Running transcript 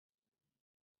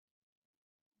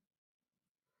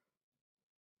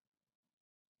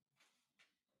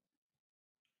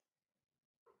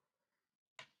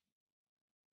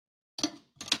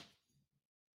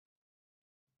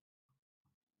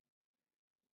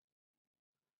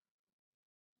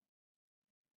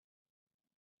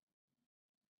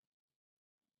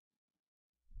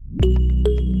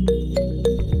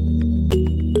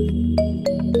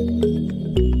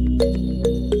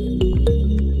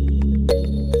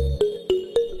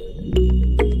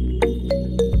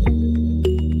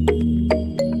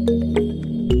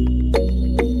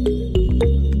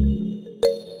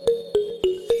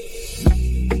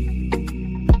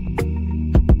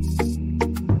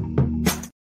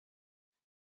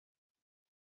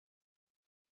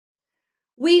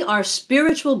We are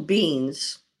spiritual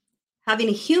beings having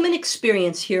a human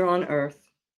experience here on earth.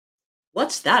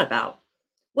 What's that about?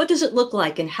 What does it look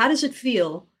like and how does it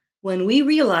feel when we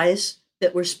realize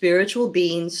that we're spiritual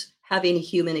beings having a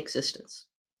human existence?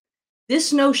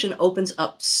 This notion opens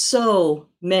up so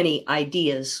many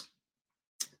ideas.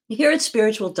 Here at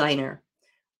Spiritual Diner,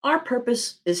 our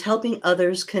purpose is helping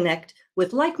others connect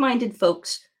with like minded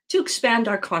folks to expand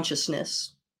our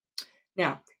consciousness.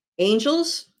 Now,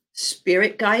 angels,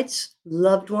 spirit guides,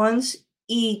 loved ones,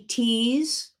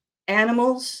 ETs,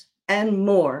 animals, and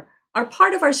more are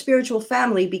part of our spiritual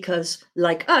family because,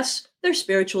 like us, they're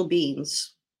spiritual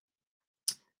beings.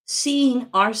 Seeing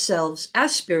ourselves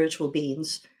as spiritual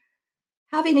beings,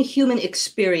 having a human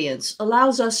experience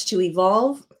allows us to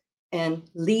evolve and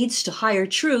leads to higher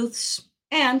truths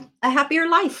and a happier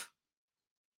life.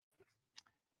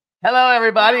 Hello,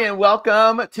 everybody, and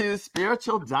welcome to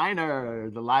Spiritual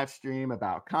Diner, the live stream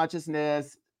about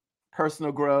consciousness,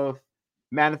 personal growth,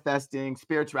 manifesting,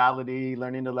 spirituality,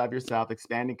 learning to love yourself,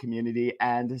 expanding community,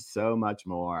 and so much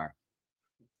more.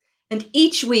 And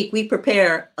each week we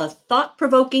prepare a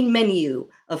thought-provoking menu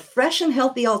of fresh and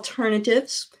healthy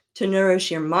alternatives to nourish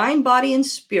your mind, body, and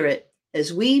spirit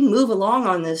as we move along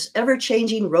on this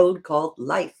ever-changing road called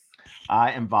life.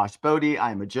 I am Vosh Bodhi.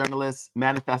 I am a journalist,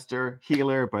 manifester,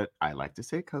 healer, but I like to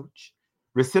say coach,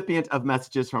 recipient of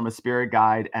messages from a spirit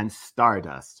guide, and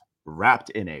stardust wrapped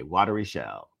in a watery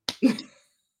shell.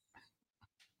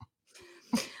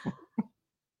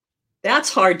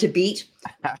 That's hard to beat.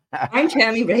 I'm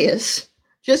Tammy Reyes,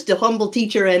 just a humble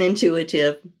teacher and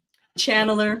intuitive,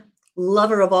 channeler,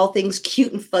 lover of all things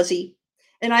cute and fuzzy.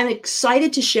 And I'm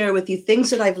excited to share with you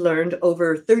things that I've learned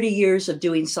over 30 years of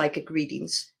doing psychic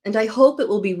readings. And I hope it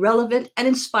will be relevant and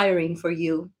inspiring for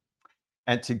you.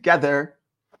 And together,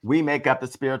 we make up the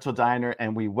Spiritual Diner,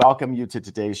 and we welcome you to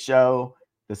today's show.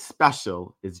 The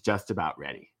special is just about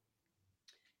ready.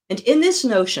 And in this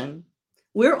notion,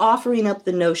 we're offering up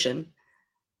the notion.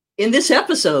 In this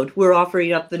episode, we're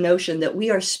offering up the notion that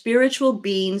we are spiritual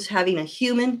beings having a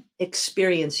human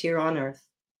experience here on earth.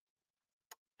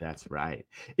 That's right.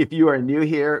 If you are new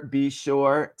here, be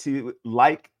sure to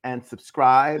like and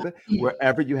subscribe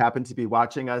wherever you happen to be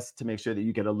watching us to make sure that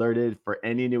you get alerted for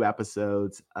any new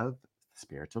episodes of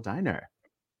Spiritual Diner.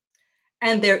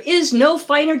 And there is no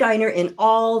finer diner in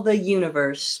all the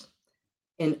universe,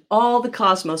 in all the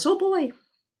cosmos. Oh boy.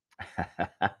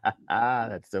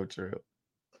 That's so true.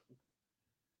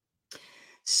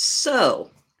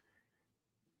 So,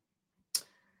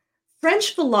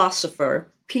 French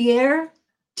philosopher Pierre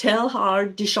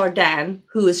Teilhard de Chardin,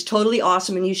 who is totally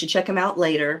awesome and you should check him out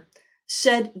later,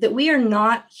 said that we are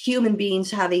not human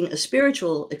beings having a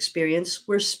spiritual experience.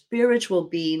 We're spiritual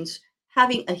beings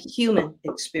having a human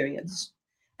experience.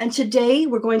 And today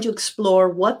we're going to explore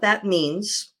what that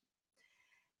means.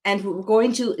 And we're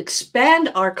going to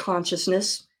expand our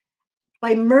consciousness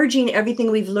by merging everything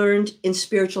we've learned in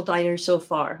Spiritual Diner so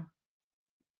far.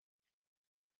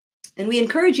 And we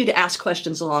encourage you to ask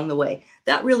questions along the way.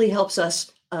 That really helps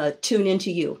us tune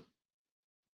into you.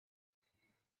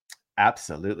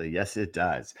 Absolutely. Yes, it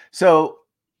does. So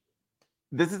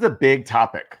this is a big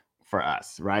topic for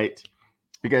us, right?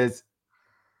 Because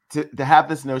to have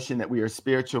this notion that we are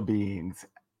spiritual beings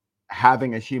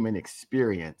having a human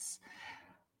experience,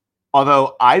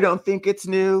 although I don't think it's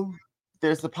new,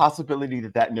 there's the possibility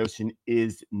that that notion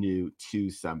is new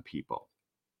to some people.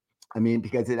 I mean,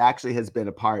 because it actually has been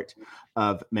a part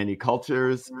of many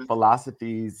cultures,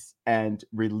 philosophies, and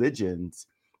religions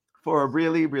for a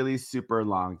really, really super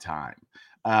long time.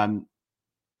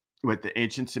 With the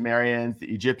ancient Sumerians,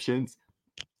 the Egyptians,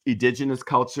 indigenous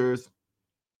cultures,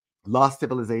 lost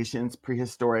civilizations,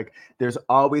 prehistoric, there's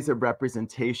always a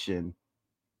representation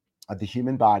of the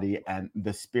human body and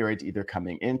the spirit either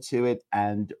coming into it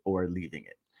and or leaving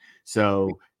it.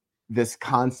 So this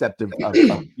concept of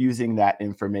using that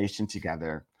information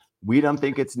together, we don't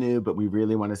think it's new, but we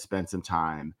really want to spend some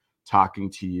time talking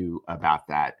to you about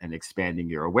that and expanding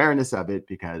your awareness of it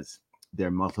because there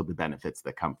are multiple benefits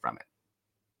that come from it.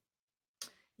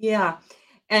 Yeah.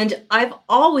 And I've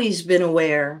always been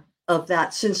aware of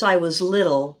that since I was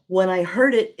little. When I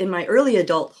heard it in my early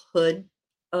adulthood,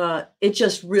 it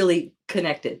just really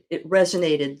connected. It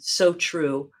resonated so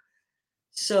true.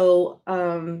 So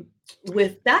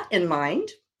with that in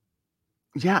mind.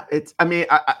 Yeah, I mean,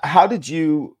 how did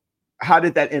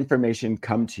that information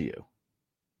come to you?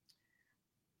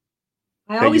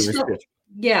 I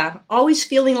always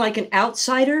feeling like an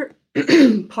outsider.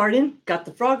 Pardon, got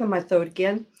the frog in my throat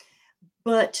again.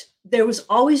 But there was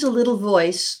always a little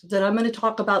voice that I'm going to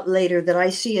talk about later that I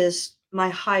see as my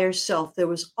higher self. There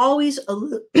was always a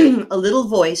little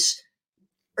voice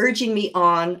urging me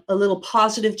on, a little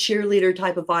positive cheerleader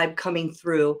type of vibe coming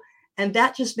through. And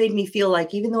that just made me feel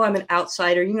like, even though I'm an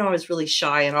outsider, I was really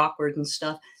shy and awkward and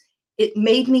stuff, it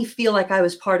made me feel like I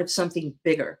was part of something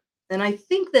bigger. And I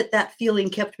think that that feeling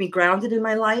kept me grounded in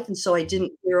my life. And so I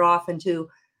didn't veer off into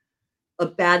a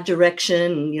bad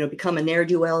direction, become a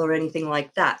ne'er-do-well or anything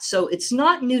like that. So it's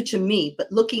not new to me,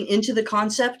 but looking into the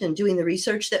concept and doing the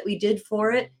research that we did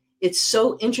for it, it's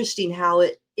so interesting how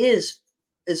it is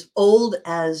as old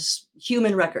as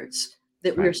human records,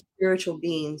 that we're Right. spiritual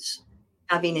beings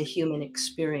having a human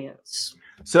experience.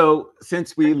 So,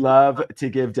 since we love to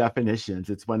give definitions,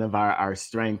 it's one of our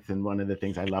strengths and one of the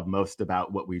things I love most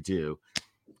about what we do.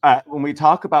 When we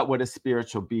talk about what a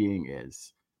spiritual being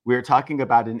is, we're talking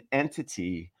about an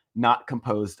entity not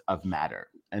composed of matter.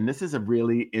 And this is a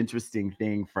really interesting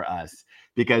thing for us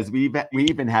because we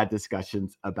even had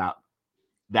discussions about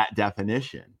that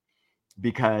definition.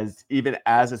 Because even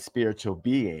as a spiritual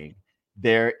being,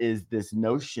 there is this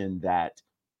notion that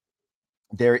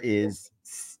there is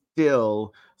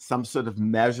still some sort of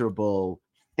measurable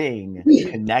thing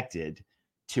connected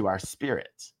to our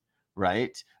spirit,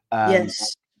 right? Um,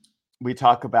 Yes. we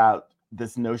talk about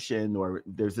this notion, or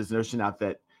there's this notion out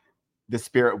that the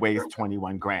spirit weighs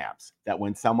 21 grams, that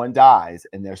when someone dies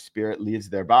and their spirit leaves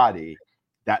their body,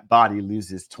 that body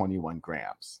loses 21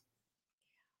 grams.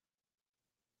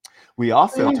 We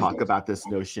also talk about this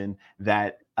notion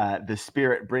that the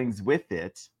spirit brings with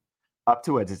it up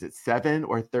to, what is it, 7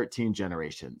 or 13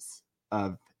 generations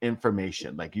of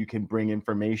information. Like, you can bring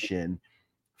information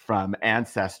from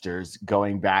ancestors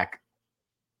going back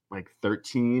like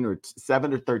 13 or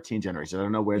 7 or 13 generations. I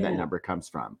don't know where that Yeah. number comes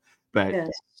from, but Yes.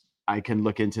 I can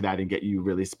look into that and get you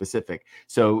really specific.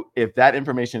 So if that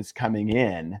information is coming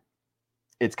in,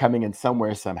 it's coming in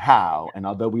somewhere, somehow. And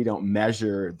although we don't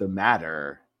measure the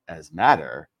matter as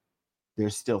matter,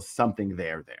 there's still something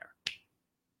there.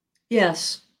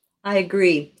 Yes, I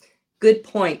agree. Good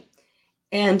point.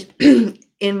 And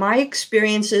in my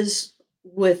experiences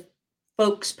with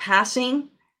folks passing,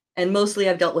 and mostly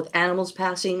I've dealt with animals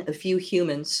passing, a few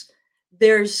humans,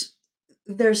 there's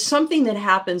there's something that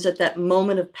happens at that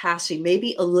moment of passing,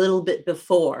 maybe a little bit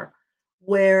before,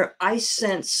 where I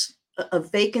sense a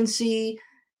vacancy,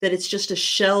 that it's just a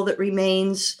shell that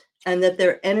remains, and that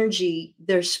their energy,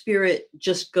 their spirit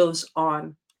just goes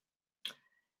on.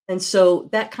 And so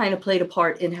that kind of played a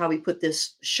part in how we put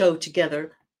this show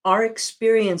together. Our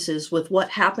experiences with what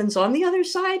happens on the other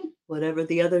side, whatever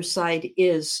the other side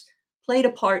is, played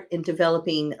a part in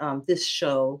developing this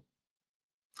show.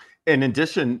 In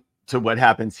addition to what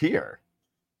happens here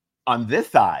on this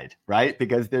side, right?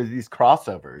 Because there's these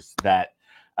crossovers that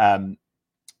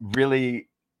really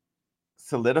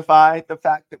solidify the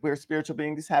fact that we're spiritual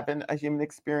beings having a human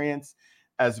experience,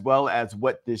 as well as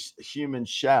what this human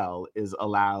shell is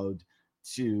allowed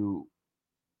to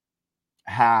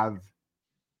have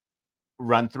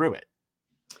run through it.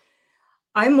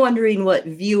 I'm wondering what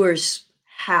viewers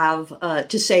have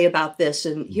to say about this.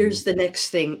 And Mhm. here's the next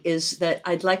thing is that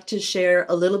I'd like to share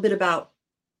a little bit about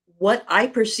what I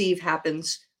perceive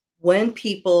happens when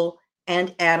people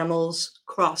and animals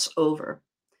cross over.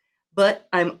 But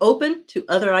I'm open to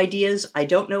other ideas. I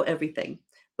don't know everything.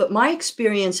 But my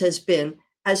experience has been,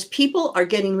 as people are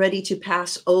getting ready to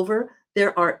pass over,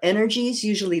 there are energies,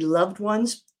 usually loved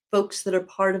ones, folks that are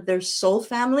part of their soul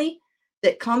family,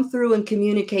 that come through and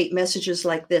communicate messages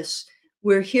like this.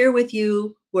 We're here with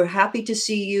you. We're happy to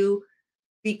see you.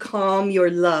 Be calm.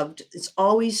 You're loved. It's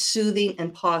always soothing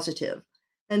and positive.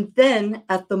 And then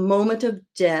at the moment of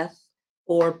death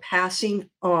or passing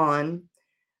on,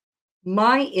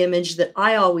 my image that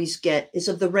I always get is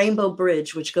of the Rainbow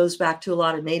Bridge, which goes back to a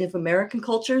lot of Native American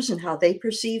cultures and how they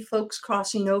perceive folks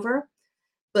crossing over.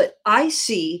 But I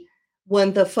see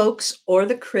when the folks or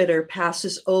the critter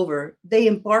passes over, they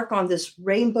embark on this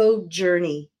rainbow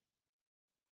journey,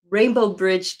 Rainbow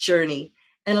Bridge journey.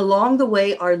 And along the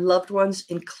way, our loved ones,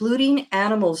 including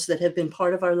animals that have been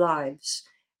part of our lives,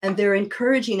 and they're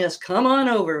encouraging us, come on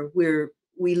over.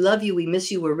 We love you. We miss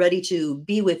you. We're ready to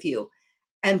be with you.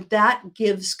 And that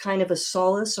gives kind of a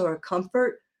solace or a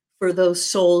comfort for those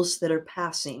souls that are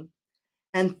passing.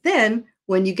 And then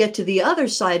when you get to the other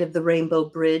side of the Rainbow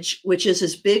Bridge, which is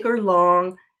as big or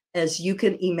long as you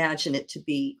can imagine it to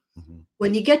be, Mhm.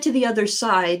 when you get to the other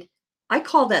side, I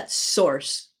call that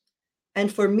source.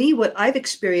 And for me, what I've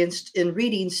experienced in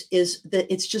readings is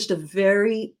that it's just a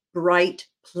very bright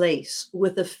place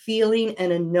with a feeling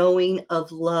and a knowing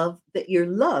of love, that you're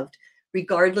loved,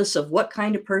 regardless of what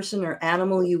kind of person or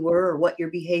animal you were or what your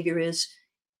behavior is,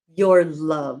 you're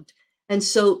loved. And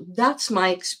so that's my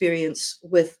experience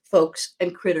with folks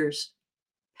and critters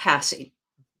passing.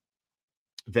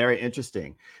 Very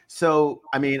interesting. So,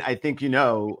 I mean, I think,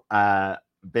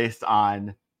 based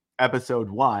on episode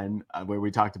one, where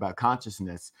we talked about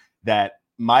consciousness, that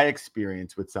my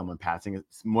experience with someone passing,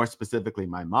 more specifically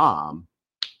my mom,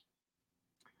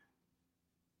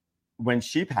 when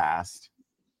she passed,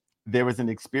 there was an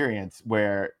experience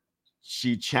where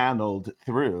she channeled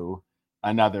through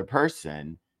another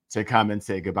person to come and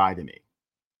say goodbye to me.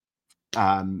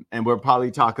 And we'll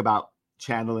probably talk about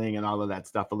channeling and all of that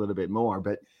stuff a little bit more,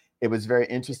 but it was very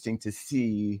interesting to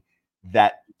see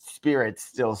that spirits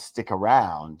still stick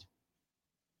around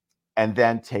and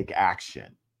then take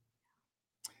action.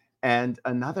 And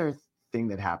another thing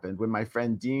that happened when my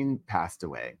friend Dean passed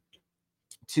away,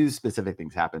 two specific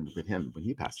things happened with him when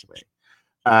he passed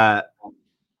away.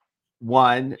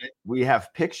 One, we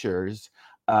have pictures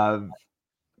of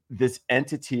this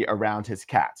entity around his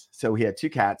cats. So he had two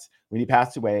cats. When he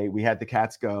passed away, we had the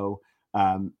cats go.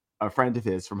 A friend of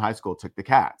his from high school took the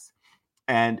cats,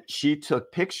 and she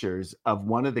took pictures of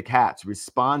one of the cats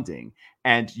responding.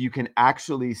 And you can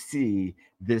actually see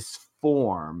this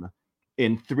form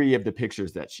in three of the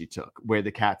pictures that she took where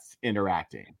the cat's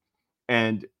interacting.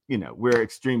 And, we're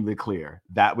extremely clear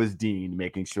that was Dean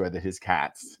making sure that his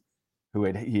cats, who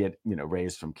he had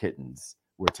raised from kittens,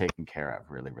 were taken care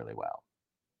of really, really well.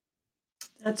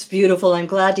 That's beautiful. I'm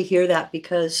glad to hear that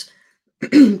because,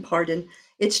 pardon,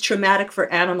 it's traumatic for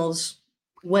animals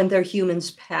when their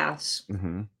humans pass.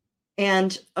 Mm-hmm.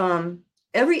 And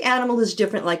every animal is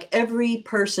different, like every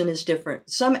person is different.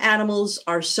 Some animals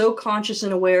are so conscious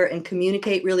and aware and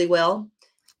communicate really well.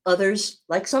 Others,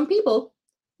 like some people,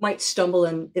 might stumble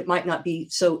and it might not be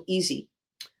so easy.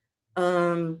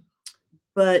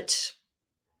 But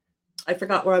I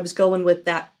forgot where I was going with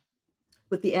that,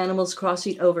 with the animals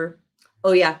crossing over.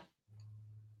 Oh, yeah.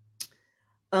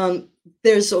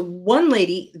 There's one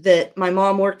lady that my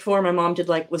mom worked for. My mom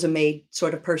was a maid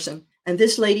sort of person. And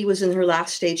this lady was in her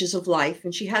last stages of life.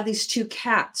 And she had these two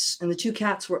cats. And the two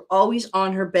cats were always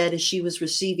on her bed as she was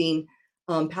receiving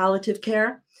palliative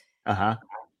care. Uh-huh.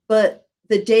 But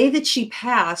the day that she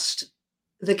passed,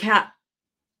 the cat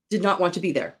did not want to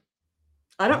be there.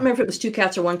 I don't remember if it was two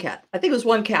cats or one cat. I think it was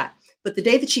one cat. But the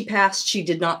day that she passed,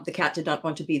 the cat did not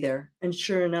want to be there. And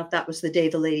sure enough, that was the day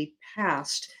the lady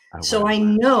passed. Oh, so wow. I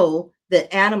know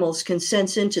that animals can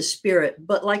sense into spirit,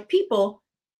 but like people,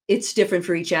 it's different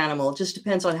for each animal. It just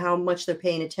depends on how much they're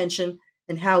paying attention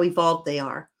and how evolved they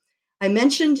are. I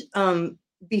mentioned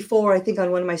before, I think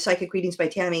on one of my Psychic Readings by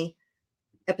Tammy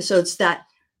episodes, that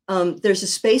there's a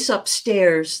space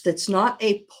upstairs that's not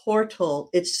a portal.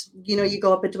 It's, you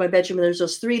go up into my bedroom and there's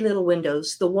those three little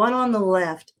windows. The one on the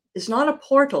left is not a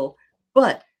portal,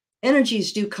 but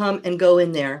energies do come and go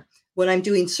in there. When I'm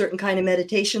doing certain kind of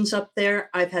meditations up there,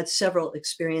 I've had several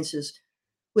experiences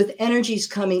with energies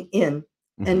coming in.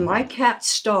 Mm-hmm. And my cat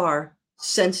Star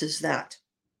senses that.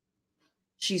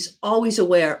 She's always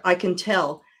aware. I can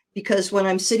tell, because when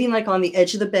I'm sitting like on the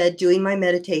edge of the bed doing my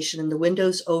meditation and the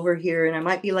window's over here and I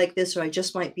might be like this or I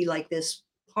just might be like this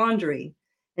pondering,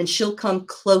 and she'll come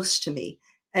close to me.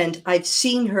 And I've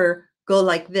seen her go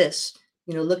like this,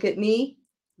 look at me,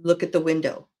 look at the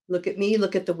window, look at me,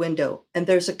 look at the window. And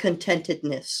there's a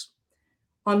contentedness.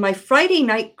 On my Friday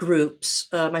night groups,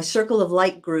 my Circle of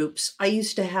Light groups, I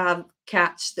used to have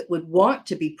cats that would want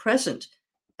to be present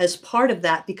as part of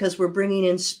that because we're bringing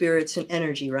in spirits and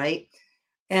energy, right?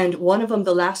 And one of them,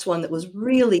 the last one that was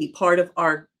really part of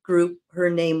our group, her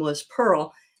name was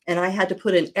Pearl. And I had to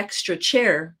put an extra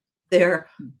chair there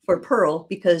for Pearl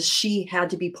because she had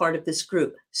to be part of this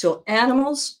group. So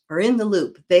animals are in the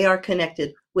loop. They are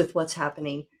connected with what's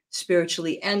happening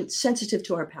spiritually and sensitive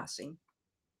to our passing.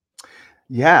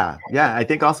 Yeah. I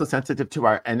think also sensitive to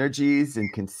our energies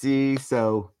and can see.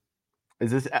 So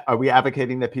are we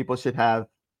advocating that people should have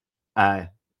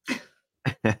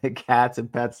cats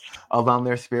and pets along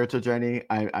their spiritual journey?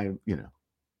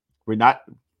 We're not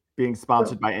being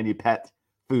sponsored by any pet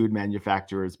food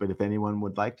manufacturers, but if anyone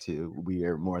would like to, we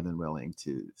are more than willing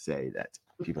to say that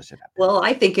people should have pets. Well,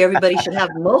 I think everybody should have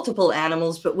multiple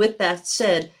animals, but with that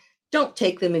said, don't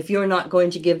take them if you're not going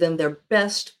to give them their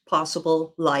best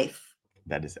possible life.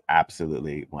 That is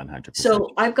absolutely 100%.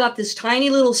 So I've got this tiny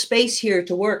little space here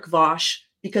to work, Vosh,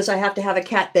 because I have to have a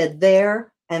cat bed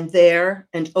there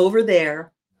and over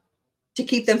there to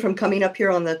keep them from coming up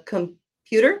here on the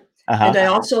computer. Uh-huh. And I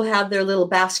also have their little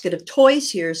basket of toys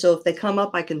here. So if they come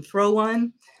up, I can throw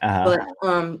one. Uh-huh.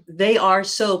 But they are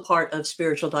so part of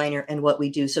Spiritual Diner and what we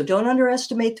do. So don't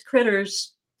underestimate the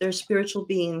critters. They're spiritual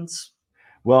beings.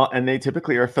 Well, and they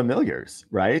typically are familiars,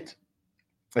 right?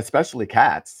 Especially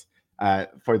cats,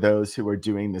 for those who are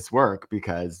doing this work,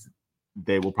 because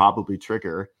they will probably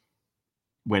trigger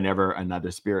whenever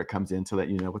another spirit comes in to let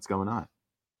you know what's going on.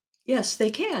 Yes, they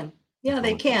can. Yeah,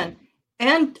 they Definitely. can.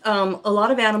 And a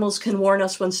lot of animals can warn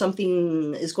us when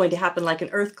something is going to happen, like an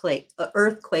earthquake.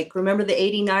 Earthquake. Remember the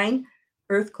 '89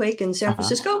 earthquake in San Uh-huh.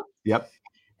 Francisco? Yep.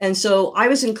 And so I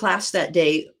was in class that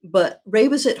day, but Ray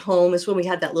was at home. It's when we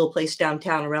had that little place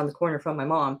downtown around the corner from my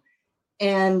mom.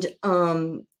 And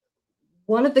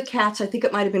one of the cats, I think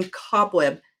it might have been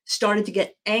Cobweb, started to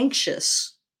get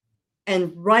anxious.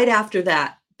 And right after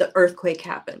that, the earthquake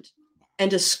happened.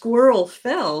 And a squirrel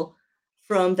fell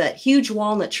from that huge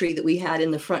walnut tree that we had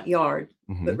in the front yard.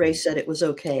 Hmm. But Ray said it was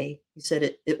okay. He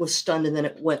said it was stunned and then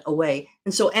it went away.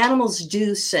 And so animals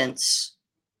do sense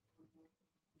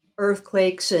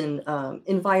earthquakes and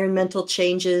environmental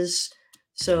changes.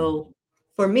 So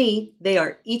for me, they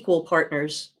are equal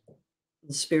partners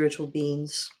and spiritual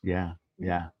beings. Yeah.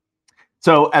 Yeah.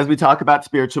 So as we talk about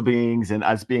spiritual beings and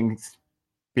us being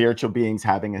spiritual beings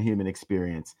having a human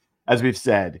experience, as we've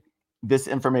said, this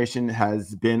information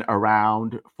has been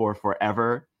around for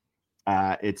forever.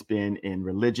 It's been in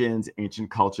religions,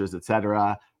 ancient cultures,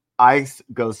 etc.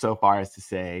 Go so far as to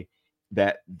say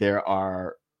that there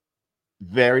are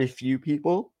very few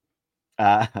people.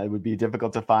 It would be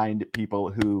difficult to find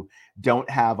people who don't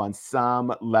have, on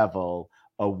some level,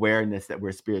 awareness that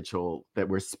we're spiritual, that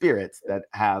we're spirits that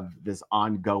have this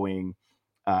ongoing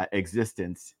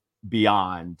existence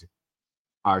beyond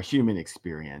our human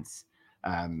experience.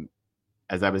 Um,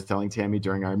 as I was telling Tammy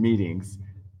during our meetings,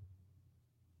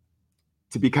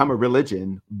 to become a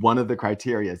religion, one of the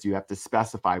criteria is you have to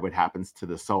specify what happens to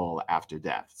the soul after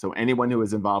death. So anyone who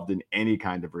is involved in any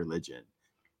kind of religion,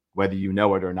 whether you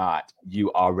know it or not,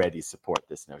 you already support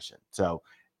this notion. So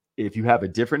if you have a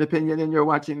different opinion and you're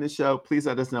watching the show, please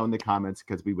let us know in the comments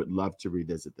because we would love to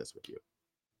revisit this with you.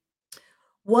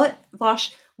 What, Vosh,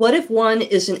 what if one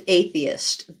is an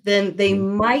atheist? Then they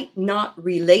might not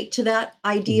relate to that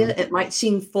idea. It might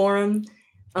seem foreign.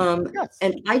 Yes.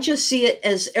 And I just see it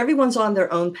as everyone's on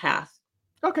their own path.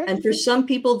 Okay. And for some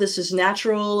people, this is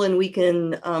natural and we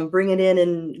can bring it in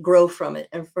and grow from it.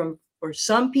 And for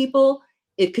some people,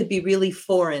 it could be really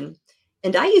foreign.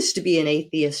 And I used to be an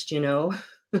atheist, you know.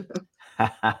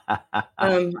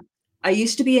 I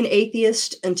used to be an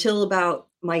atheist until about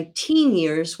my teen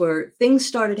years, where things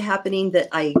started happening that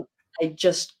I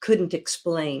just couldn't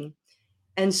explain.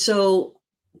 And so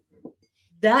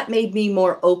that made me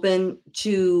more open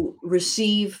to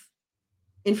receive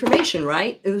information,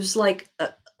 right? It was like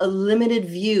a limited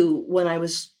view when I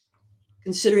was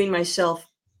considering myself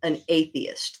an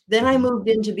atheist. Then I moved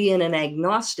into being an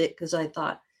agnostic because I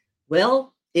thought,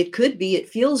 well, it could be, it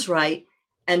feels right.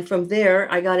 And from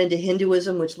there, I got into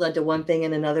Hinduism, which led to one thing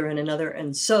and another and another.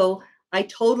 And so I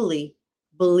totally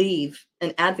believe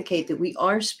and advocate that we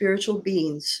are spiritual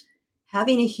beings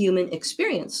having a human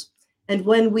experience. And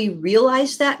when we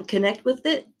realize that and connect with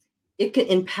it, it can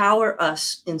empower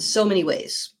us in so many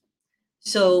ways.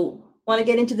 So, want to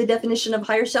get into the definition of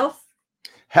higher self?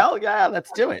 Hell yeah,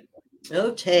 let's do it.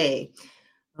 Okay.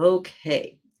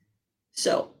 Okay.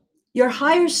 So, your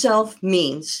higher self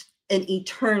means an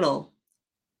eternal,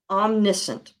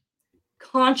 omniscient,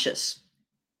 conscious,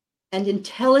 and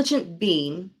intelligent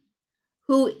being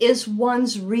who is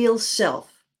one's real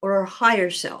self or higher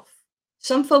self.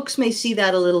 Some folks may see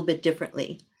that a little bit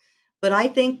differently, but I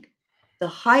think the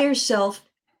higher self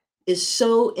is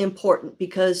so important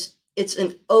because it's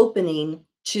an opening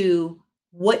to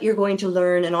what you're going to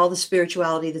learn and all the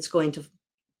spirituality that's going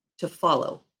to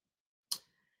follow.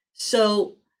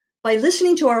 So, by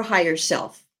listening to our higher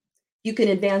self, you can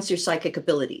advance your psychic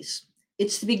abilities.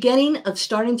 It's the beginning of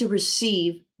starting to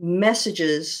receive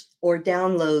messages or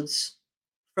downloads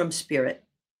from spirit.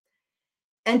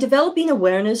 And developing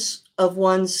awareness of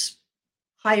one's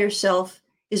higher self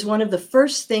is one of the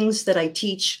first things that I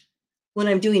teach when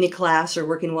I'm doing a class or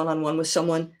working one on one with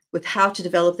someone with how to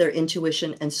develop their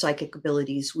intuition and psychic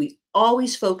abilities. We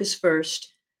always focus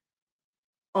first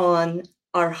on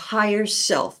our higher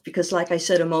self because, like I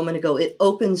said a moment ago, it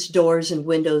opens doors and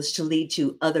windows to lead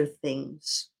to other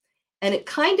things. And it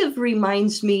kind of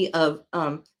reminds me of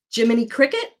Jiminy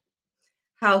Cricket,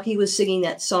 how he was singing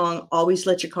that song, Always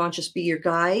Let Your Conscience Be Your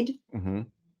Guide. Mm-hmm.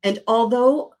 And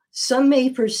although some may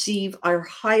perceive our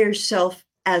higher self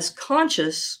as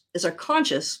conscious, as our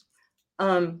conscious,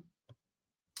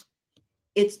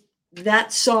 it's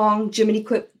that song, Jiminy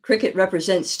Cricket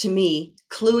represents to me,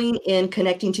 cluing in,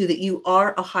 connecting to that you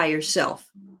are a higher self.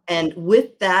 And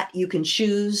with that, you can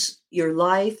choose your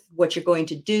life, what you're going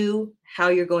to do, how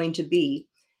you're going to be.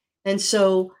 And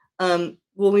so when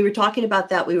we were talking about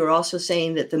that, we were also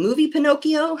saying that the movie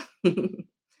Pinocchio,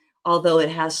 although it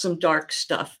has some dark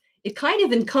stuff, it kind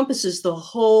of encompasses the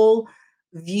whole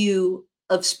view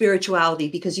of spirituality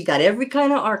because you got every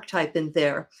kind of archetype in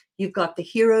there. You've got the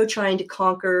hero trying to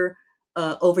conquer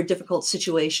over difficult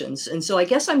situations. And so I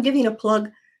guess I'm giving a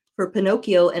plug for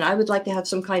Pinocchio, and I would like to have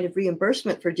some kind of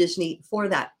reimbursement for Disney for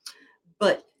that.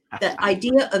 But that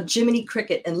idea of Jiminy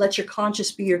Cricket and let your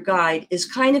conscious be your guide is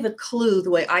kind of a clue, the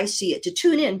way I see it, to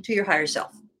tune in to your higher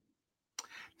self.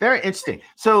 Very interesting.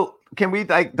 So can we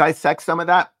dissect some of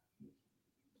that?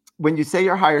 When you say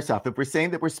your higher self, if we're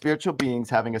saying that we're spiritual beings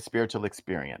having a spiritual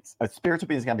experience, a spiritual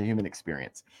being is having a human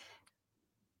experience,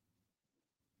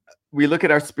 we look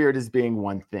at our spirit as being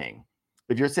one thing.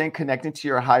 If you're saying connecting to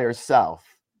your higher self,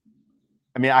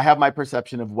 I mean, I have my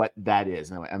perception of what that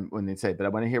is, and when they say, but I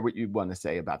want to hear what you want to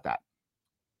say about that.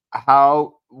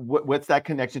 What's that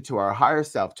connection to our higher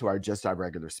self, to our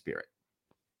regular spirit?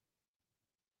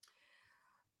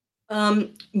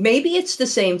 Maybe it's the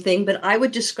same thing, but I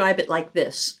would describe it like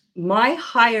this. My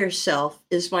higher self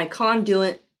is my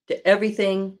conduit to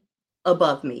everything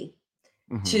above me,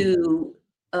 to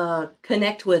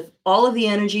connect with all of the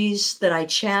energies that I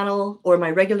channel or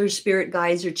my regular spirit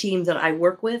guides or team that I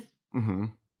work with.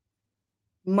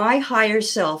 My higher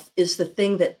self is the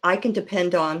thing that I can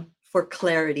depend on for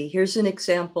clarity. Here's an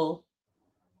example.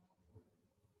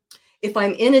 If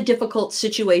I'm in a difficult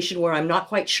situation where I'm not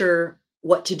quite sure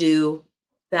what to do,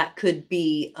 that could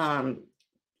be,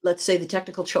 let's say, the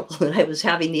technical trouble that I was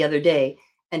having the other day,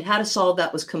 and how to solve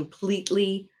that was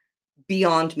completely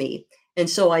beyond me. And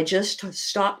so I just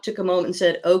stopped, took a moment and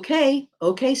said, okay,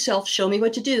 self, show me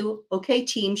what to do. Okay,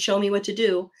 team, show me what to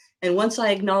do. And once I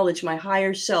acknowledge my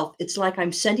higher self, it's like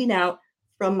I'm sending out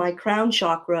from my crown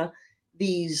chakra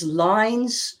these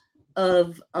lines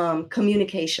of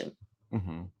communication.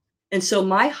 And so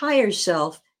my higher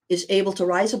self is able to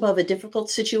rise above a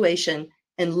difficult situation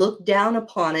and look down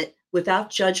upon it without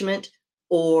judgment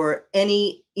or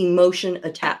any emotion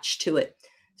attached to it.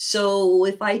 So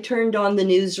if I turned on the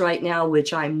news right now,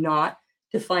 which I'm not,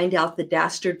 to find out the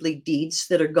dastardly deeds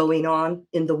that are going on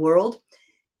in the world,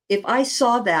 if I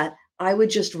saw that, I would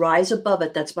just rise above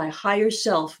it. That's my higher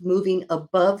self moving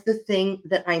above the thing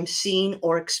that I'm seeing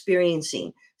or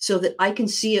experiencing so that I can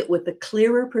see it with a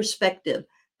clearer perspective.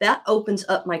 That opens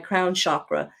up my crown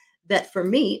chakra. That for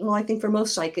me, well, I think for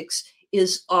most psychics,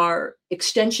 is our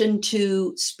extension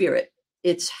to spirit.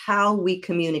 It's how we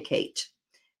communicate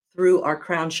through our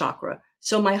crown chakra.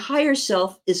 So my higher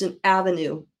self is an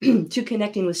avenue to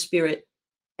connecting with spirit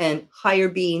and higher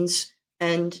beings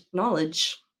and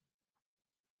knowledge.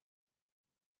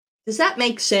 Does that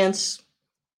make sense?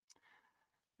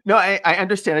 No, I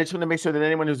understand. I just want to make sure that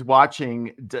anyone who's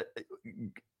watching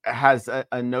has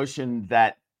a notion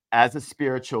that as a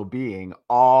spiritual being,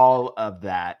 all of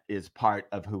that is part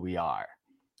of who we are.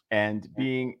 And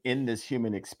being in this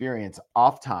human experience,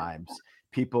 oftentimes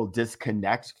people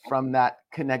disconnect from that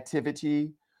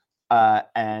connectivity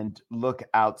and look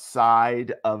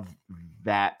outside of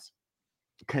that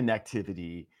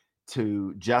connectivity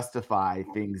to justify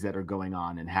things that are going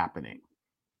on and happening.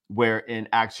 Where in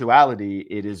actuality,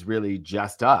 it is really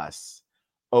just us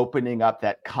opening up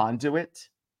that conduit.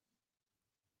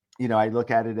 I look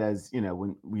at it as,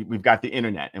 when we've got the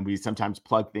internet and we sometimes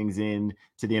plug things in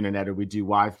to the internet, or we do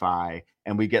Wi-Fi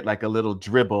and we get like a little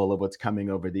dribble of what's coming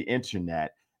over the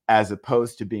internet, as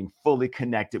opposed to being fully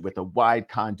connected with a wide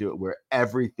conduit where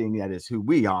everything that is who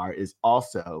we are is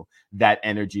also that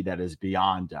energy that is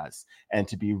beyond us, and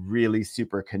to be really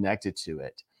super connected to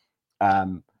it. I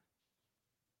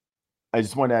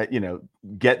just want to,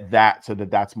 get that so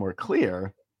that that's more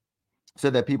clear, so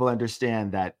that people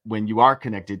understand that when you are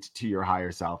connected to your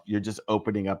higher self, you're just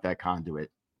opening up that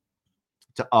conduit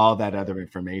to all that other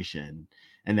information,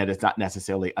 and that it's not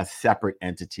necessarily a separate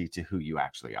entity to who you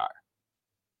actually are.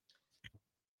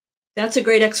 That's a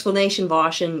great explanation,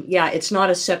 Vosh. And yeah, it's not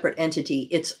a separate entity.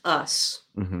 It's us.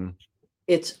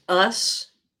 It's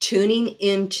us tuning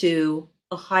into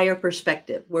a higher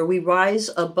perspective where we rise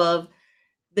above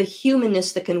the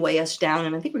humanness that can weigh us down.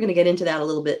 And I think we're going to get into that a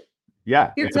little bit.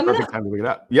 Yeah, it's a perfect time to bring it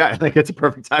up. Yeah, I think it's a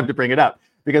perfect time to bring it up,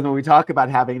 because when we talk about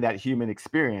having that human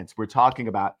experience, we're talking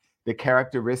about the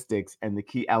characteristics and the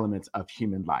key elements of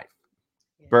human life.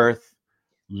 Birth,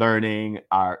 learning,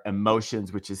 our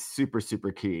emotions, which is super,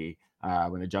 super key. I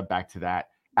want to jump back to that.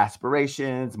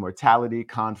 Aspirations, mortality,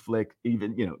 conflict,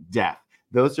 even, death.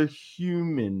 Those are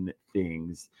human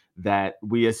things that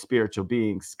we as spiritual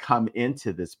beings come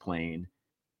into this plane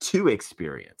to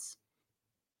experience.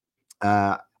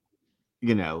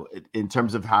 In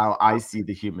terms of how I see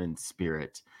the human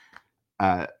spirit,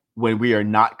 when we are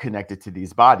not connected to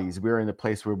these bodies, we're in a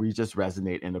place where we just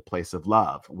resonate in a place of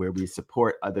love, where we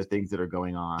support other things that are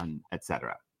going on,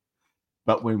 etc.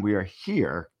 But when we are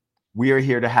here, We are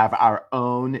here to have our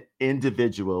own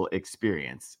individual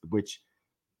experience, which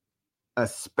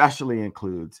especially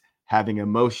includes having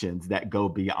emotions that go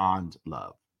beyond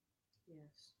love.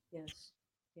 Yes, yes,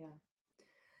 yeah.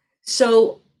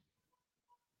 So,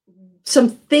 some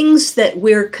things that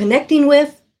we're connecting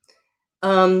with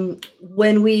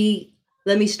when we,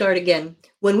 let me start again.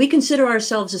 When we consider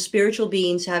ourselves as spiritual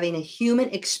beings having a human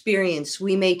experience,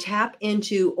 we may tap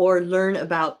into or learn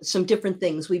about some different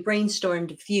things. We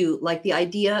brainstormed a few, like the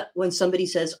idea when somebody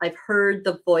says, I've heard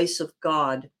the voice of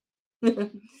God.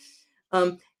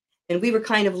 um, and we were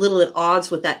kind of little at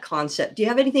odds with that concept. Do you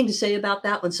have anything to say about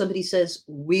that when somebody says,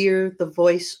 we're the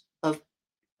voice of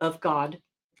God?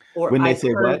 Or When they say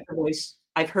what?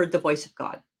 I've heard the voice of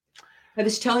God. I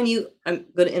was telling you, I'm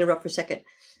going to interrupt for a second.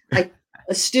 I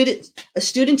a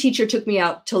student teacher took me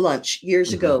out to lunch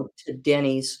years Mhm. ago to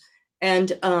Denny's,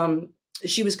 and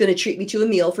she was going to treat me to a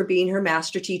meal for being her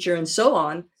master teacher and so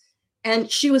on.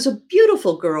 And she was a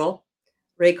beautiful girl.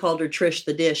 Ray called her Trish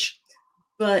the Dish,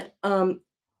 but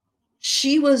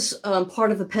she was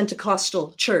part of a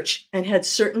Pentecostal church and had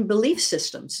certain belief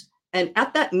systems. And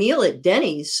at that meal at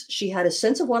Denny's, she had a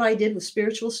sense of what I did with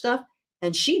spiritual stuff.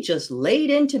 And she just laid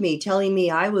into me, telling me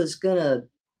I was going to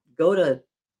go to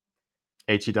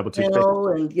HE double toothpaste. hell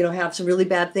and, have some really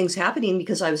bad things happening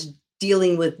because I was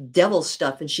dealing with devil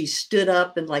stuff. And she stood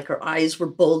up and like her eyes were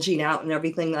bulging out and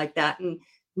everything like that. And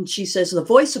she says, the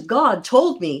voice of God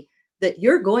told me that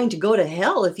you're going to go to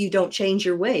hell if you don't change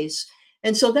your ways.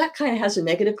 And so that kind of has a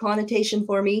negative connotation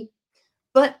for me.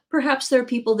 But perhaps there are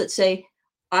people that say,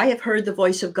 I have heard the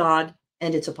voice of God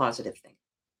and it's a positive thing.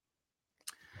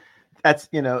 That's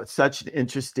such an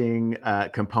interesting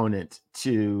component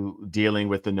to dealing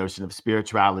with the notion of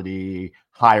spirituality,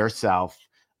 higher self,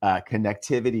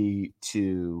 connectivity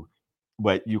to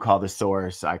what you call the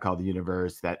source, I call the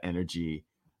universe, that energy,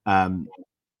 um,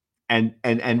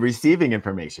 and receiving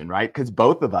information, right? Because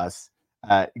both of us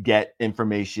get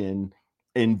information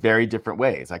in very different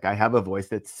ways. Like I have a voice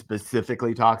that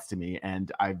specifically talks to me,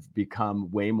 and I've become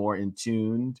way more in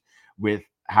tune with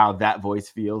how that voice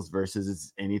feels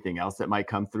versus anything else that might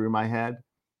come through my head.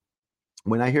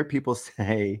 When I hear people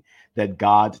say that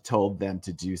God told them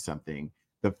to do something,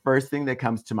 the first thing that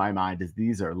comes to my mind is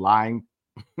these are lying.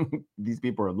 These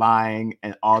people are lying,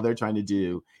 and all they're trying to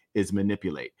do is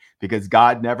manipulate, because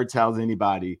God never tells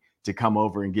anybody to come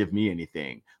over and give me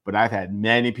anything. But I've had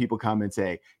many people come and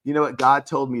say, you know what, God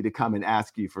told me to come and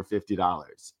ask you for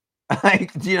 $50.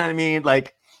 Like, do you know what I mean?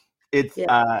 Like, it's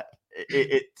Yeah.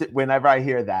 whenever I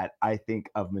hear that, I think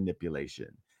of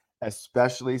manipulation,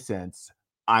 especially since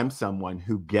I'm someone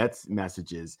who gets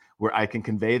messages where I can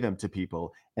convey them to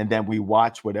people, and then we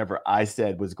watch whatever I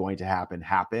said was going to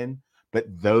happen, but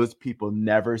those people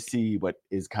never see what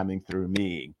is coming through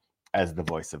me as the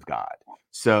voice of God.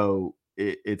 So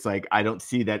it's like I don't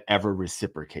see that ever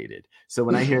reciprocated. So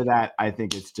when I hear that, I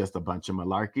think it's just a bunch of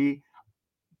malarkey,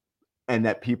 and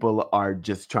that people are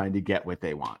just trying to get what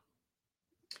they want.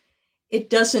 It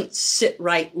doesn't sit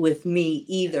right with me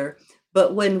either.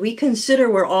 But when we consider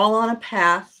we're all on a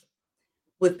path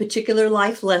with particular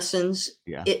life lessons,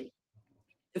 Yeah. it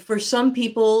for some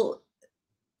people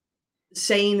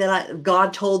saying that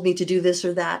God told me to do this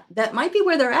or that, that might be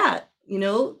where they're at.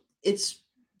 It's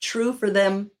true for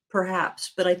them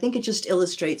perhaps, but I think it just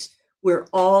illustrates we're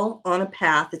all on a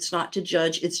path. It's not to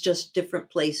judge, it's just different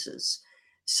places.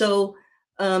 So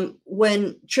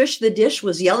when Trish the Dish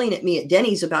was yelling at me at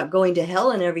Denny's about going to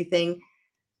hell and everything,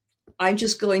 I'm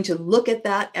just going to look at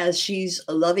that as she's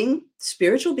a loving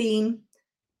spiritual being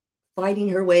fighting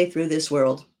her way through this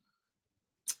world.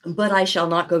 But I shall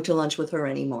not go to lunch with her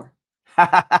anymore.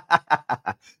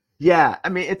 Yeah, I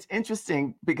mean, it's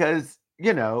interesting because,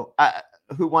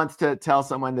 who wants to tell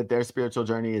someone that their spiritual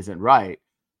journey isn't right?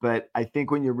 But I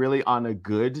think when you're really on a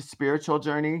good spiritual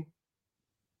journey,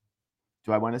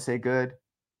 do I want to say good?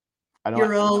 I don't.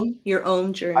 Your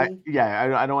own journey.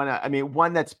 I don't want to. I mean,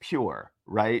 one that's pure,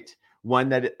 right? One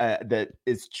that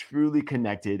is truly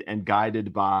connected and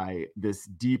guided by this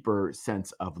deeper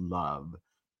sense of love.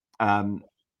 Um,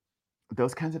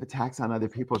 those kinds of attacks on other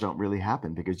people don't really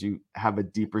happen because you have a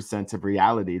deeper sense of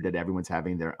reality that everyone's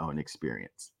having their own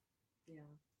experience. Yeah.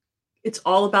 It's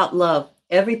all about love.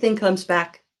 Everything comes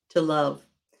back to love.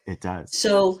 It does.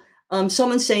 So,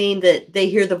 someone saying that they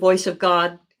hear the voice of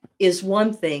God is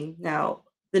one thing. Now,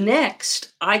 the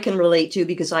next I can relate to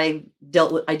because I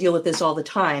deal with this all the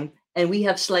time, and we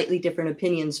have slightly different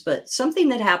opinions. But something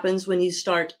that happens when you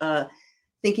start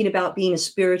thinking about being a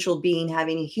spiritual being,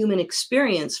 having a human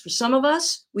experience. For some of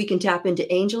us, we can tap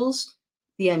into angels,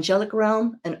 the angelic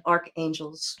realm, and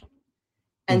archangels.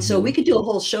 And so we Mhm. could do a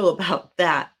whole show about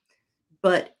that.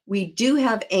 but we do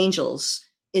have angels.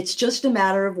 It's just a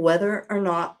matter of whether or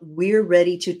not we're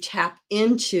ready to tap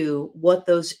into what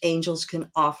those angels can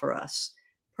offer us.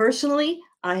 Personally,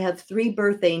 I have 3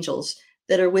 birth angels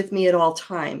that are with me at all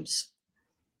times.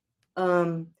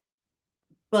 Um,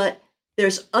 but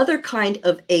there's other kind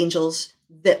of angels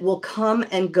that will come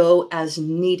and go as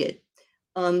needed.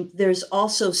 There's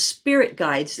also spirit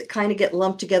guides that kind of get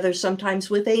lumped together sometimes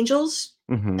with angels.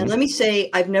 And Hmm. let me say,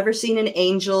 I've never seen an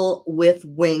angel with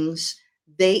wings.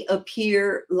 They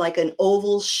appear like an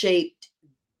oval shaped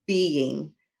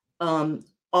being, um,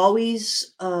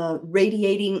 always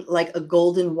radiating like a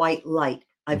golden white light.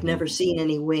 I've Hmm. never seen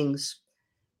any wings.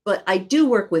 But I do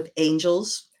work with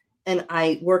angels and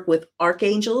I work with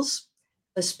archangels,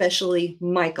 especially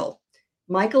Michael.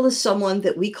 Michael is someone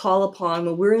that we call upon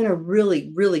when we're in a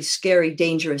really, really scary,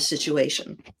 dangerous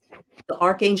situation. The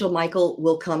Archangel Michael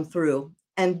will come through.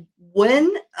 And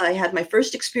when I had my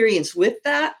first experience with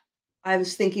that, I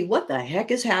was thinking, what the heck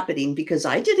is happening? Because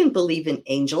I didn't believe in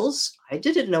angels. I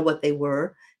didn't know what they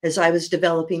were as I was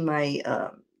developing my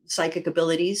psychic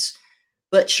abilities.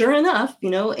 But sure enough,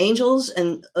 angels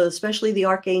and especially the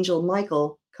Archangel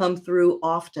Michael come through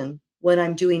often when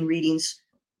I'm doing readings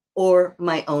or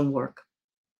my own work.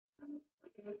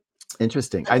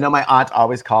 Interesting. I know my aunt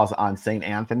always calls on Saint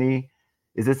Anthony.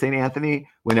 Is it Saint Anthony?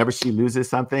 Whenever she loses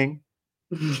something,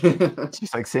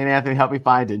 she's like, Saint Anthony, help me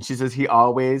find it. And she says he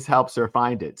always helps her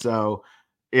find it. So,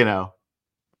 you know,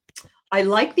 I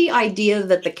like the idea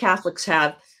that the Catholics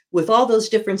have with all those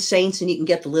different saints, and you can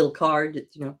get the little card,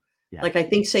 yeah. like I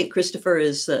think Saint Christopher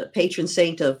is the patron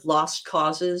saint of lost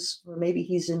causes, or maybe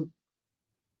he's in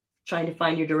trying to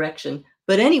find your direction.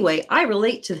 But anyway, I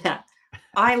relate to that.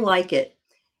 I like it.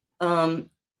 Um,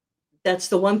 that's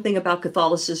the one thing about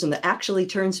Catholicism that actually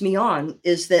turns me on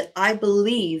is that I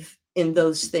believe in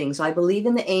those things. I believe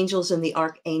in the angels and the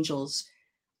archangels.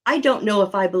 I don't know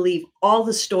if I believe all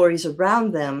the stories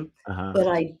around them, Uh-huh. but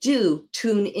I do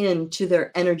tune in to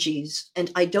their energies.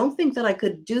 And I don't think that I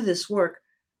could do this work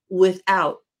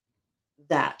without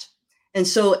that. And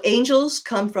so angels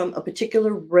come from a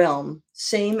particular realm,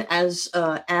 same as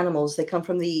animals, they come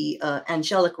from the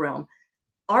angelic realm.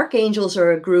 Archangels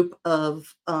are a group of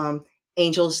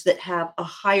angels that have a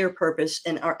higher purpose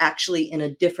and are actually in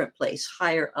a different place,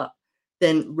 higher up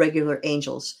than regular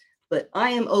angels. But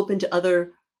I am open to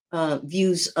other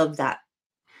views of that.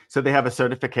 So they have a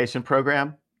certification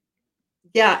program.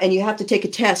 Yeah, and you have to take a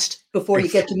test before you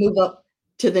get to move up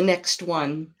to the next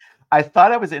one. I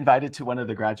thought I was invited to one of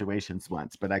the graduations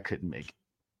once, but I couldn't make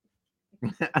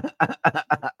it.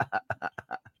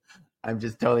 I'm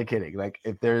just totally kidding. Like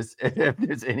if there's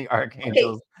any Okay.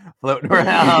 archangels floating around,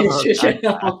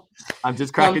 I'm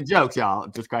just um, cracking jokes, y'all.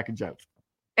 I'm just cracking jokes.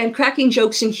 and cracking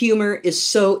jokes and humor is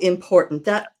so important.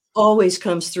 That always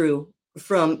comes through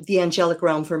from the angelic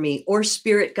realm for me, or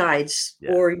spirit guides,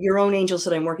 Yes. or your own angels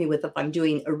that I'm working with if I'm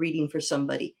doing a reading for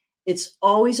somebody. It's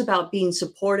always about being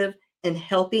supportive and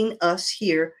helping us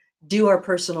here do our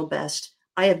personal best.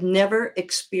 I have never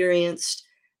experienced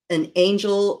an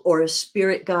angel or a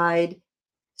spirit guide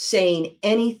saying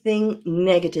anything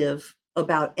negative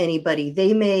about anybody.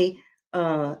 They may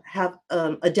have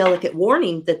a delicate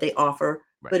warning that they offer,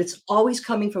 Right. but it's always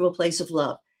coming from a place of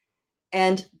love.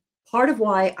 And part of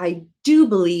why I do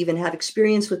believe and have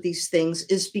experience with these things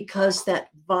is because that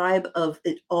vibe of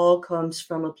it all comes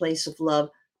from a place of love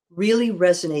really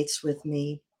resonates with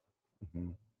me.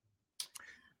 Mhm.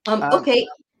 Okay,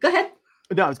 go ahead.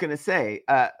 No, I was gonna say,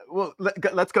 well,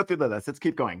 let's go through the list. Let's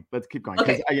keep going. Let's keep going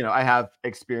because Okay. I have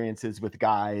experiences with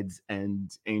guides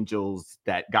and angels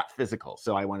that got physical,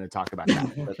 so I want to talk about that.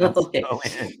 But let's Okay. go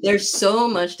in. There's so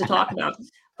much to talk about.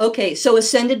 Okay, so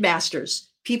ascended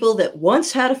masters, people that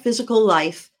once had a physical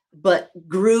life, but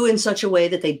grew in such a way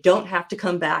that they don't have to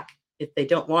come back if they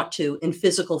don't want to in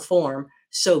physical form.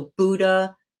 So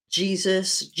Buddha,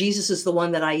 Jesus is the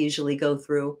one that I usually go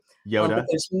through. But Yoda,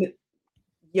 there's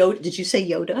Yoda. Did you say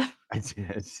Yoda? I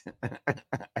did,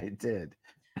 I did.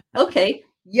 Okay,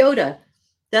 Yoda.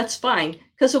 That's fine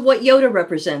because of what Yoda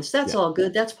represents. That's Yeah, all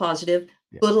good. That's positive.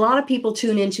 yeah. But a lot of people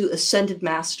tune into ascended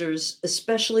masters,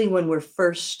 especially when we're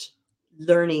first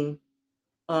learning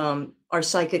our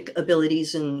psychic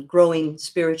abilities and growing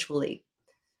spiritually.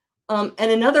 And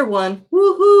another one,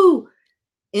 woohoo,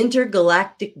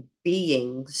 intergalactic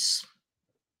beings.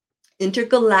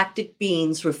 Intergalactic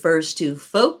beings refers to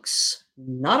folks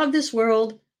not of this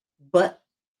world, but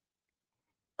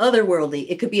otherworldly.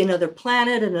 It could be another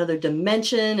planet, another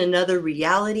dimension, another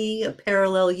reality, a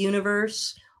parallel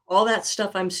universe. All that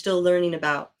stuff I'm still learning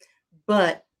about.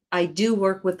 But I do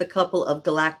work with a couple of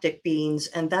galactic beings,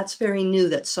 and that's very new.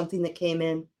 That's something that came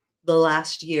in the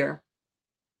last year.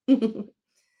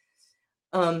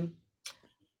 um,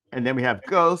 And then we have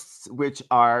ghosts, which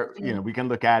are, we can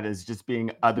look at as just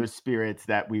being other spirits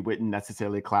that we wouldn't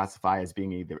necessarily classify as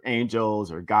being either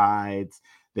angels or guides.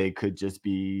 They could just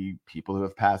be people who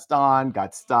have passed on,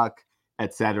 got stuck,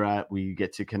 etc. We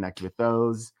get to connect with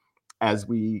those as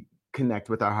we connect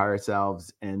with our higher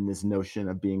selves and this notion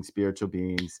of being spiritual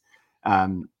beings.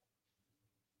 Um,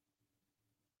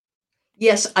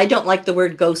 yes, I don't like the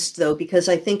word ghost though, because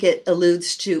I think it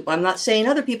alludes to, I'm not saying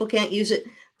other people can't use it,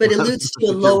 but alludes to a such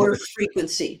a good lower word.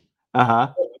 frequency,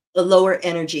 Uh-huh. a lower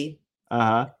energy.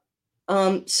 Uh-huh.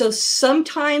 So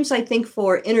sometimes I think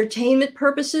for entertainment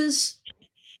purposes,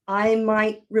 I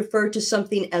might refer to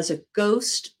something as a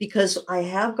ghost because I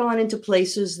have gone into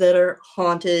places that are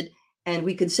haunted, and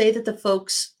we can say that the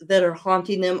folks that are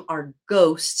haunting them are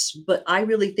ghosts, but I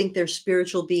really think they're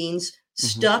spiritual beings Mhm.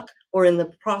 stuck or in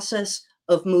the process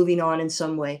of moving on in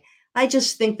some way. I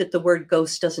just think that the word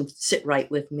ghost doesn't sit right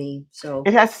with me. So,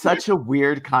 It has such a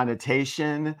weird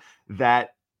connotation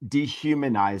that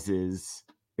dehumanizes,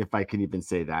 if I can even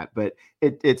say that, but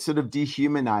it sort of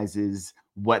dehumanizes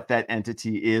what that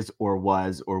entity is or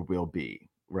was or will be,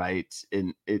 right?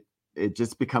 And it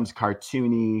just becomes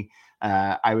cartoony.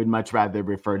 I would much rather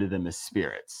refer to them as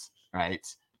spirits, right?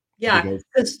 yeah, Because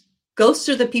because ghosts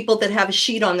are the people that have a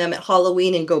sheet on them at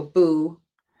Halloween and go boo.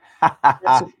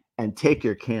 That's and take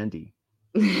your candy.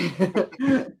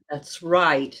 That's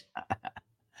right.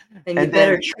 And you And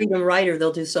better then treat them right or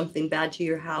they'll do something bad to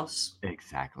your house.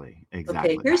 exactly,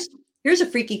 Okay, exactly. here's a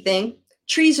freaky thing.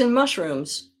 Trees and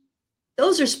mushrooms.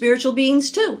 Those are spiritual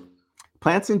beings too.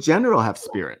 Plants in general have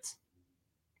spirits.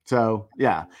 So,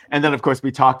 yeah. And then, of course,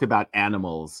 we talked about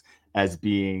animals as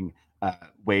being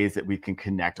ways that we can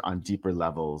connect on deeper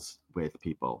levels with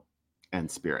people and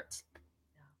spirits.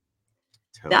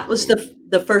 That was Totally.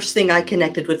 the first thing I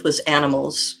connected with was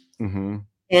animals. Hmm.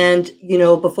 And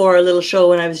before our little show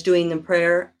when I was doing the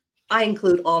prayer, I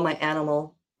include all my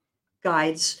animal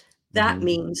guides. That Hmm.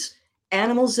 means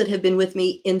animals that have been with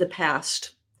me in the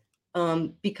past.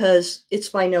 Because it's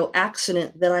by no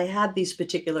accident that I had these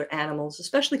particular animals,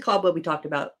 especially Cobweb we talked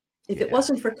about. If it Yeah.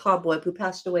 wasn't for Cobweb, who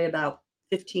passed away about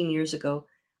 15 years ago,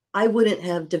 I wouldn't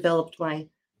have developed my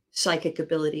psychic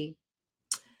ability.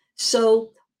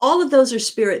 So all of those are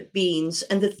spirit beings,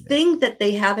 and the Yeah. thing that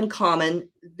they have in common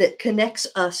that connects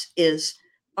us is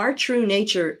our true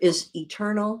nature is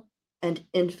eternal and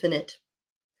infinite.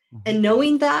 Mhm. And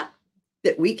knowing that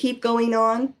we keep going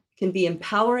on can be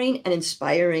empowering and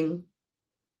inspiring.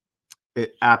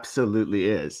 It absolutely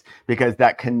is, because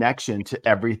that connection to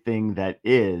everything that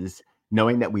is,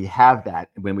 knowing that we have that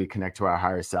when we connect to our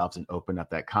higher selves and open up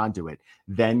that conduit,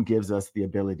 then gives us the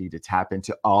ability to tap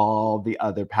into all the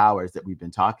other powers that we've been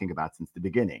talking about since the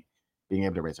beginning. Being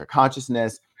able to raise our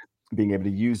consciousness, being able to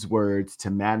use words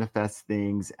to manifest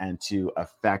things and to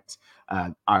affect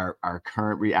our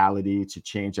current reality, to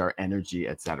change our energy,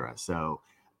 etc. So,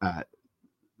 uh,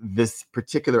 this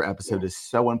particular episode is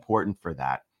so important for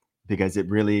that because it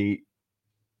really,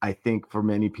 I think, for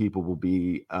many people will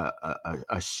be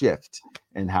a shift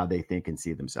in how they think and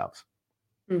see themselves.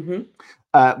 Hmm.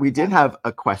 We did have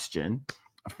a question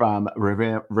from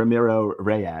Ramiro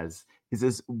Reyes. He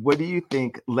says, "What do you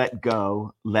think 'let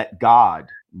go, let God'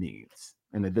 means?"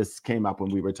 And this came up when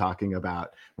we were talking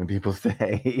about when people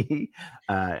say,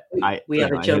 We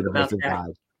have a I hear joke the voice about of that.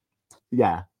 God."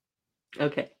 Yeah.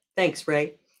 Okay. Thanks,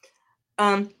 Ray.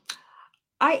 Um,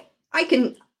 I I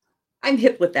can I'm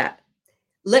hip with that.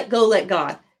 Let go, let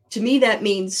God. To me, that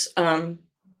means I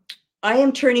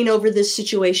am turning over this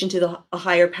situation to a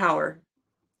higher power.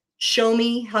 Show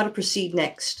me how to proceed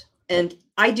next. And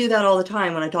I do that all the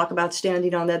time when I talk about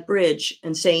standing on that bridge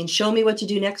and saying, "Show me what to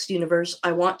do next, universe.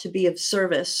 I want to be of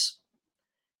service."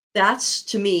 That's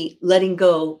to me letting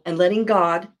go and letting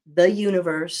God, the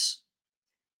universe,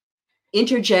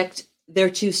 interject their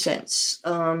 2 cents,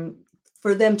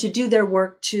 for them to do their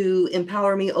work to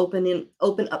empower me,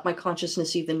 open up my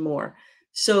consciousness even more.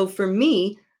 So for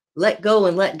me, let go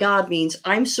and let God means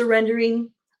I'm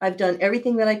surrendering. I've done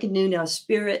everything that I can do now.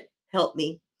 Spirit, help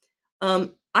me.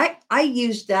 I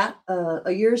used that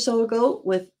a year or so ago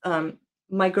with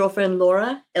my girlfriend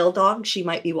Laura L Dog. She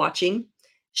might be watching.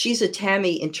 She's a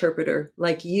Tammy interpreter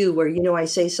like you, where I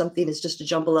say something is just a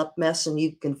jumble up mess and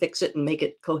you can fix it and make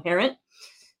it coherent.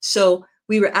 So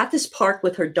we were at this park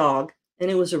with her dog, and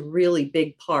it was a really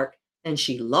big park, and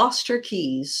she lost her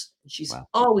keys. She's Wow.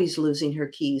 always losing her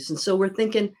keys. And so we're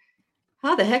thinking,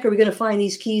 how the heck are we going to find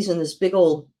these keys in this big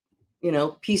old,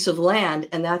 piece of land?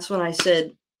 And that's when I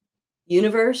said,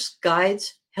 universe,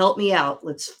 guides, help me out.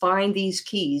 Let's find these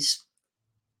keys.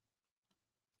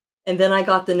 And then I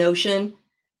got the notion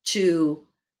to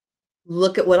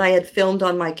look at what I had filmed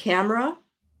on my camera,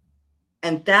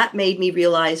 and that made me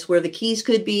realize where the keys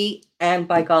could be, and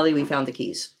by golly, we found the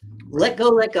keys. Let go,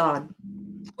 let God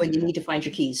when you need to find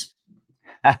your keys.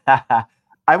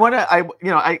 I want to,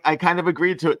 I kind of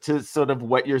agree to sort of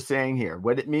what you're saying here.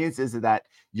 What it means is that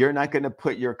you're not going to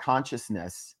put your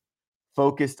consciousness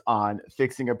focused on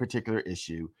fixing a particular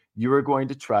issue. You are going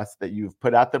to trust that you've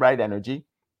put out the right energy,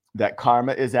 that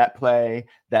karma is at play,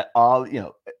 that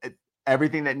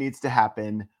everything that needs to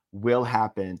happen will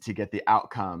happen to get the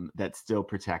outcome that still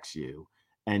protects you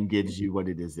and gives you what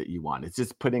it is that you want. It's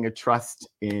just putting a trust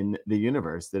in the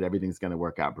universe that everything's going to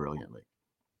work out brilliantly.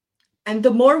 And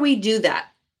the more we do that,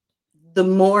 the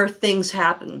more things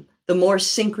happen, the more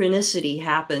synchronicity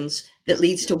happens that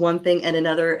leads to one thing and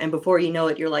another. And before you know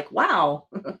it, you're like, wow,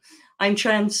 I'm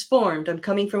transformed. I'm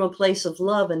coming from a place of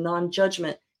love and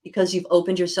non-judgment because you've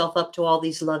opened yourself up to all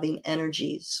these loving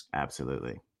energies.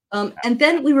 Absolutely. And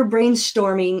then we were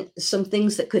brainstorming some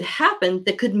things that could happen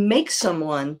that could make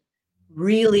someone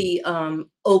really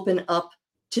open up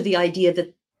to the idea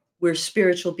that we're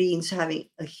spiritual beings having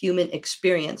a human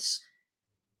experience.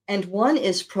 And one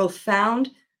is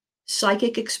profound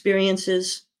psychic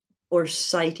experiences or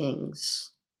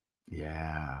sightings.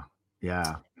 Yeah.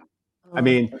 Yeah. I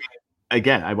mean,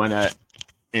 again, I want to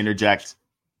interject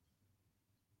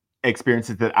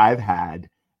experiences that I've had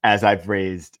as I've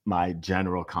raised my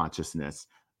general consciousness.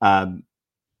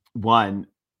 One,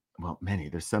 well, many,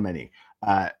 there's so many.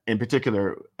 In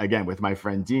particular, again, with my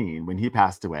friend Dean, when he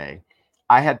passed away,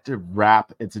 I had to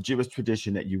wrap, it's a Jewish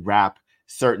tradition that you wrap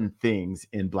certain things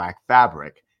in black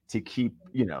fabric to keep,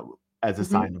 as a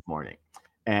sign of mourning.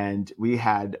 And we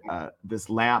had this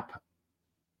lamp,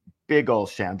 big old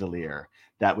chandelier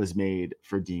that was made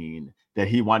for Dean that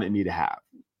he wanted me to have.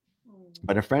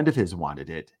 But a friend of his wanted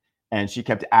it, and she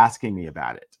kept asking me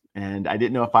about it. And I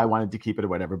didn't know if I wanted to keep it or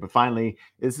whatever. But finally,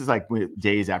 this is like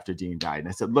days after Dean died. And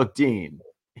I said, look, Dean,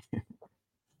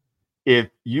 if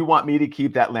you want me to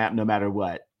keep that lamp no matter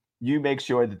what, you make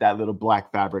sure that that little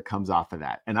black fabric comes off of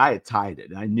that. And I had tied it,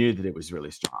 and I knew that it was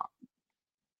really strong.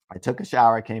 I took a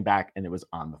shower, came back, and it was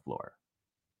on the floor.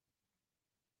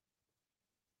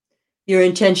 Your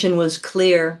intention was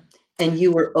clear and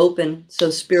you were open, so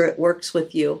spirit works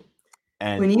with you.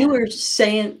 And when you were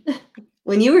saying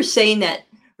that,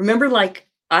 remember, like,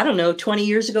 I don't know, 20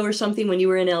 years ago or something, when you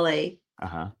were in LA,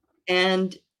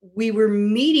 and we were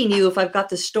meeting you, if I've got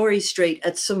the story straight,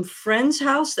 at some friend's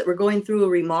house that were going through a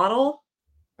remodel.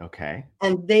 Okay.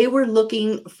 And they were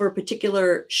looking for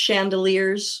particular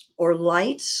chandeliers or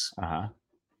lights.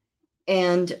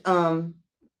 And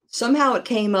somehow it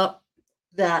came up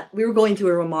that we were going through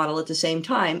a remodel at the same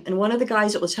time. And one of the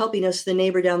guys that was helping us, the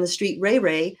neighbor down the street,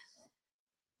 Ray,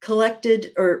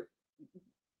 collected or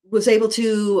was able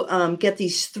to get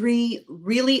these 3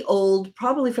 really old,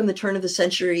 probably from the turn of the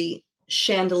century,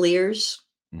 chandeliers.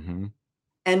 And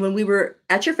when we were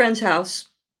at your friend's house,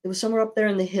 it was somewhere up there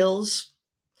in the hills,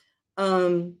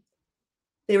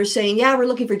 they were saying, yeah, we're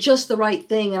looking for just the right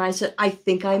thing. And I said, I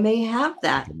think I may have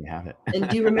that. You have it. And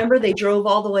do you remember they drove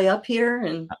all the way up here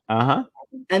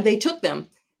and they took them.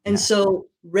 And so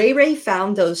Ray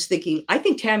found those, thinking, I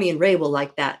think Tammy and Ray will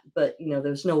like that. But,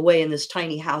 there's no way in this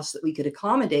tiny house that we could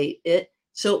accommodate it.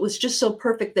 So it was just so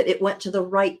perfect that it went to the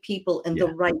right people in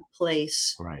the right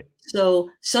place. Right. So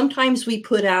sometimes we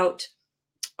put out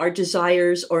our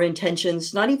desires or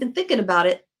intentions, not even thinking about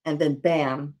it, and then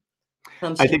bam.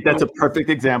 I think that's a perfect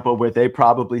example where they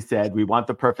probably said, we want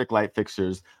the perfect light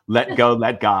fixtures, let go,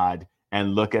 let God,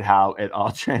 and look at how it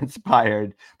all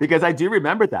transpired. Because I do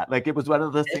remember that. Like, it was one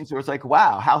of those things where it's like,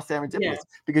 wow, how serendipitous.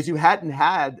 Because you hadn't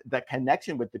had that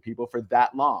connection with the people for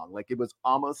that long. Like, it was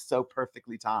almost so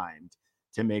perfectly timed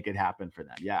to make it happen for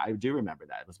them. Yeah, I do remember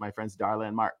that. It was my friends Darla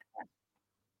and Mark.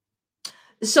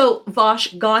 So,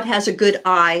 Vosh, God has a good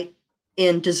eye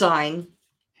in design.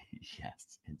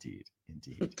 Yes, indeed.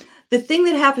 The thing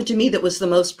that happened to me that was the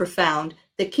most profound,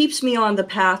 that keeps me on the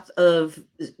path of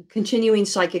continuing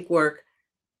psychic work,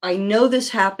 I know this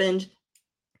happened.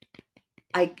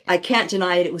 I can't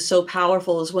deny it. It was so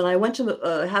powerful. Is when I went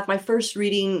to have my first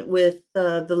reading with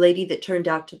the lady that turned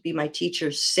out to be my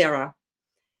teacher, Sarah.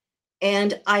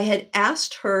 And I had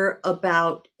asked her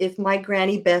about if my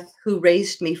Granny Beth, who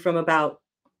raised me from about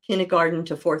kindergarten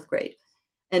to 4th grade,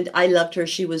 and I loved her.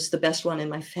 She was the best one in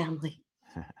my family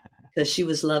because she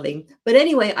was loving. But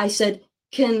anyway, I said,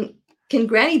 can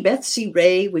Granny Beth see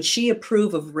Ray? Would she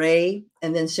approve of Ray?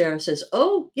 And then Sarah says,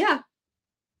 oh, yeah,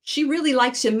 she really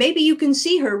likes him. Maybe you can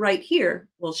see her right here.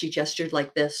 Well, she gestured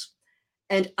like this.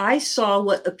 And I saw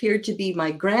what appeared to be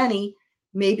my granny,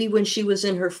 maybe when she was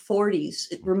in her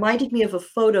 40s. It reminded me of a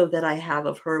photo that I have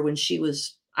of her when she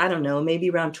was I don't know, maybe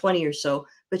around 20 or so,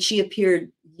 but she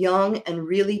appeared young and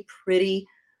really pretty,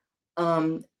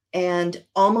 um, and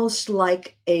almost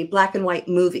like a black and white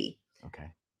movie.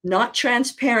 Okay. Not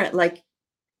transparent, like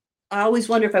I always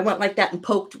wonder if I went like that and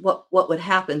poked what would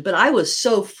happen, but I was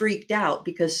so freaked out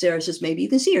because Sarah says, "Maybe you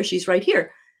can see her, she's right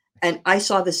here." And I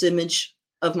saw this image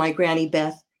of my Granny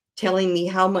Beth telling me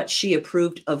how much she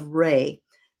approved of Ray.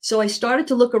 So I started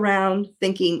to look around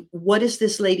thinking, "What is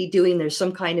this lady doing? There's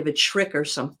some kind of a trick or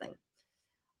something."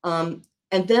 Um,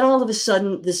 and then all of a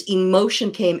sudden, this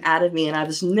emotion came out of me, and I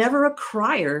was never a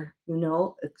crier,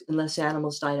 unless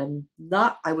animals died.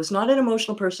 I was not an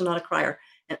emotional person, not a crier.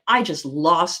 And I just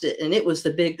lost it. And it was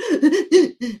the big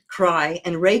cry.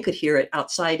 And Ray could hear it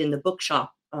outside in the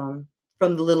bookshop from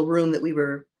the little room that we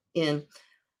were in.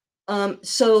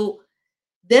 So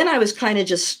then I was kind of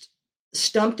just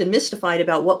stumped and mystified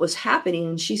about what was happening.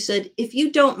 And she said, "If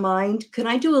you don't mind, can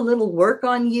I do a little work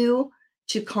on you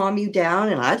to calm you down?"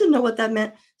 And I didn't know what that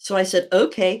meant. So I said,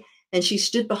 "Okay." And she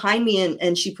stood behind me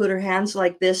and she put her hands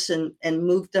like this and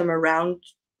moved them around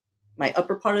my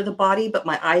upper part of the body, but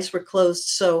my eyes were closed.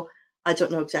 So I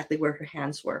don't know exactly where her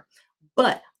hands were.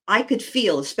 But I could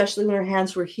feel, especially when her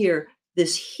hands were here,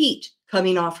 this heat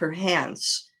coming off her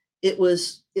hands. It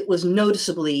was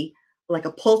noticeably like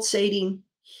a pulsating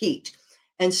heat.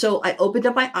 And so I opened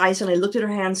up my eyes and I looked at her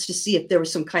hands to see if there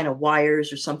was some kind of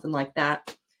wires or something like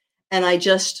that. And I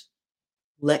just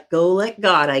let go, let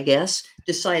God, I guess,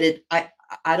 decided I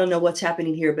don't know what's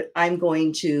happening here, but I'm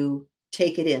going to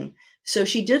take it in. So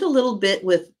she did a little bit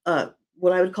with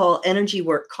what I would call energy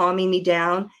work, calming me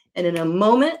down. And in a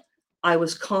moment, I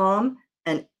was calm.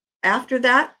 And after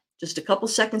that, just a couple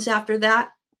seconds after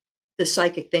that, the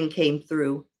psychic thing came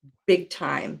through big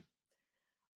time.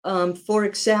 For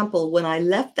example, when I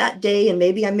left that day, and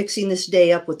maybe I'm mixing this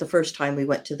day up with the first time we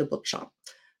went to the bookshop,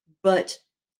 but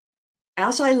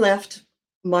as I left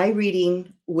my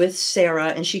reading with Sarah,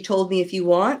 and she told me, "If you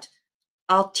want,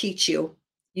 I'll teach you.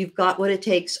 You've got what it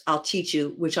takes. I'll teach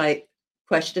you," which I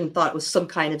questioned, thought was some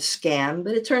kind of scam,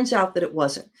 but it turns out that it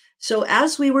wasn't. So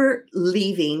as we were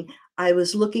leaving, I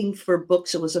was looking for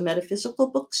books. It was a metaphysical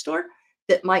bookstore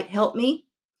that might help me.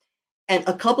 And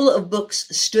a couple of books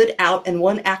stood out, and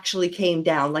one actually came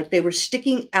down, like they were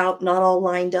sticking out, not all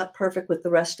lined up perfect with the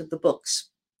rest of the books.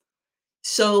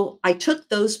 So I took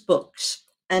those books,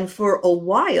 and for a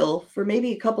while, for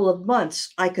maybe a couple of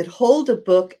months, I could hold a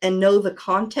book and know the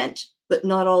content, but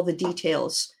not all the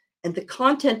details. And the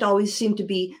content always seemed to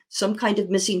be some kind of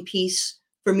missing piece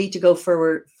for me to go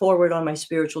forward on my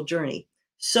spiritual journey.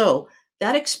 So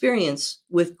that experience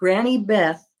with Granny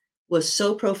Beth was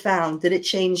so profound that it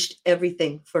changed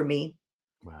everything for me.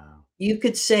 Wow. You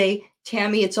could say,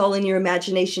 "Tammy, it's all in your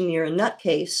imagination. You're a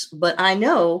nutcase," but I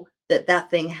know that that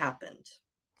thing happened.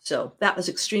 So that was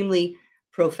extremely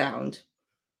profound.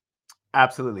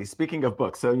 Absolutely. Speaking of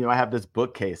books, so I have this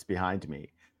bookcase behind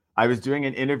me. I was doing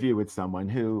an interview with someone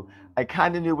who I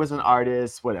kind of knew was an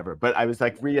artist, whatever, but I was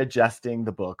like readjusting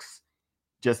the books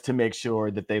just to make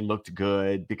sure that they looked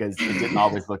good because it didn't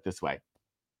always look this way.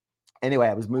 Anyway,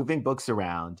 I was moving books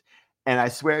around, and I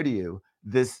swear to you,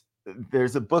 there's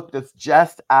a book that's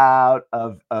just out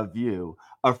of view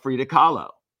of Frida Kahlo.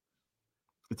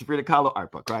 It's a Frida Kahlo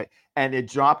art book, right? And it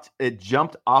jumped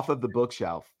off of the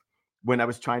bookshelf when I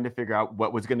was trying to figure out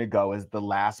what was going to go as the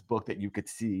last book that you could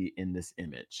see in this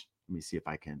image. Let me see if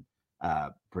I can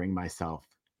bring myself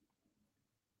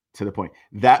to the point.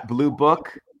 That blue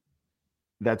book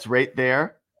that's right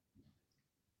there,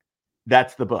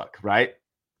 that's the book, right?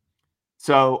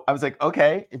 So I was like,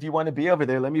 okay, if you want to be over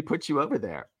there, let me put you over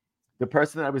there. The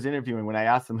person that I was interviewing, when I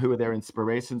asked them who their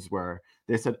inspirations were,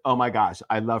 they said, "Oh my gosh,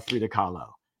 I love Frida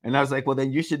Kahlo." And I was like, well,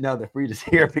 then you should know that Frida's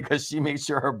here because she made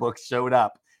sure her book showed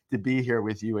up to be here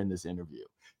with you in this interview.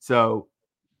 So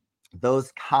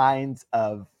those kinds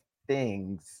of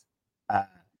things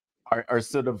are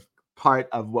sort of part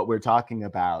of what we're talking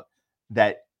about,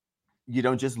 that you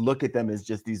don't just look at them as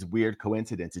just these weird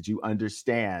coincidences. You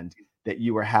understand that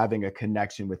you are having a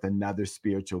connection with another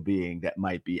spiritual being that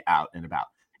might be out and about.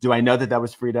 Do I know that that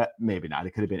was Frida? Maybe not.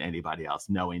 It could have been anybody else,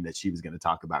 knowing that she was going to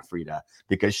talk about Frida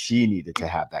because she needed to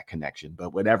have that connection.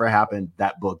 But whatever happened,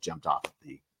 that book jumped off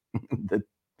of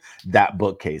that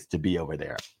bookcase to be over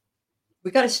there.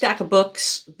 We got a stack of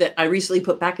books that I recently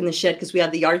put back in the shed because we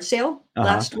had the yard sale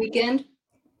last weekend.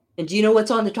 And do you know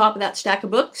what's on the top of that stack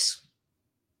of books?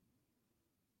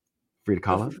 Frida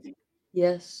Kahlo?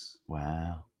 Yes.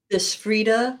 Wow. This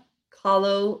Frida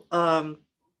Kahlo,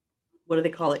 what do they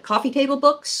call it? Coffee table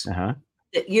books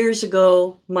that years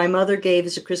ago my mother gave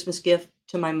as a Christmas gift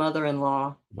to my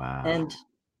mother-in-law. Wow.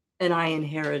 And I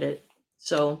inherited.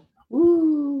 So,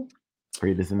 woo.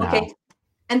 Frida's in the Okay. house.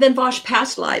 And then Vosh,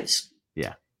 past lives.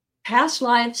 Yeah. Past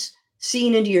lives,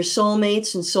 seeing into your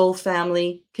soulmates and soul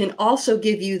family can also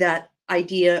give you that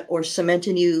idea or cement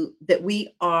in you that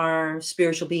we are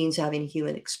spiritual beings having a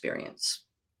human experience.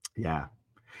 Yeah.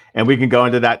 And we can go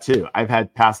into that too. I've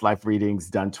had past life readings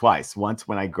done twice. Once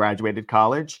when I graduated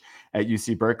college at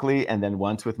UC Berkeley, and then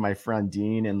once with my friend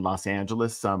Dean in Los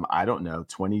Angeles, some, I don't know,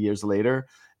 20 years later.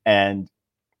 And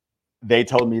they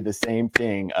told me the same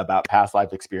thing about past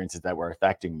life experiences that were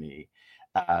affecting me.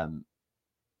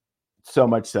 So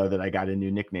much so that I got a new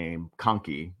nickname,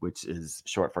 Conky, which is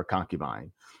short for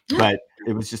concubine. But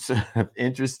it was just sort of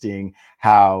interesting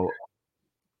how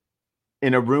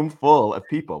in a room full of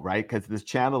people, right? Because this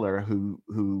channeler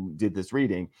who did this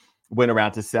reading went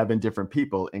around to 7 different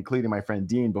people, including my friend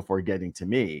Dean, before getting to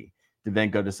me, to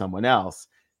then go to someone else.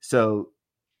 So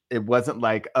it wasn't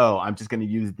like, oh, I'm just going to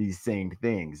use these same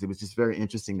things. It was just very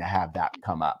interesting to have that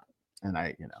come up. And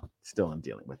I, still am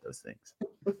dealing with those things.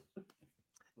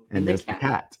 And there's the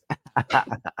cat.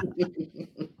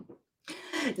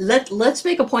 Let's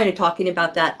make a point of talking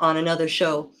about that on another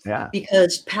show. Yeah.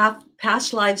 Because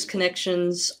past lives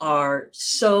connections are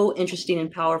so interesting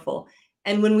and powerful.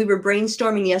 And when we were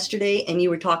brainstorming yesterday and you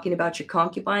were talking about your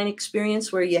concubine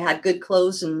experience where you had good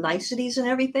clothes and niceties and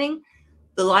everything,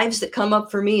 the lives that come up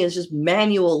for me is just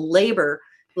manual labor.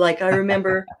 Like I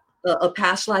remember a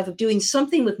past life of doing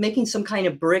something with making some kind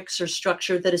of bricks or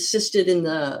structure that assisted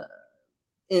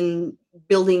in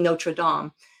building Notre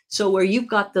Dame. So where you've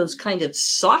got those kind of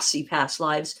saucy past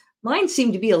lives, mine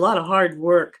seem to be a lot of hard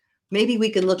work. Maybe we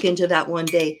can look into that one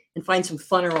day and find some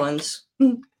funner ones.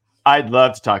 I'd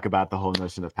love to talk about the whole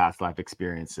notion of past life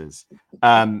experiences.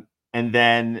 And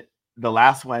then the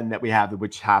last one that we have,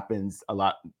 which happens a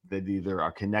lot, that either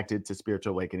are connected to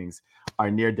spiritual awakenings,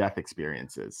 are near-death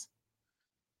experiences.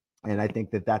 And I think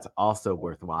that that's also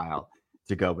worthwhile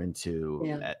to go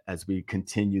into as we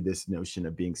continue this notion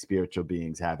of being spiritual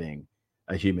beings having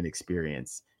a human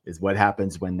experience, is what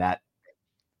happens when that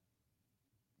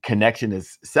connection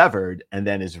is severed and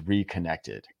then is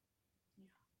reconnected.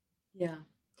 Yeah.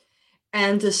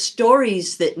 And the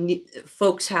stories that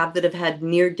folks have that have had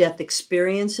near-death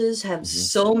experiences have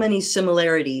so many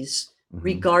similarities,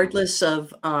 regardless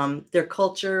of their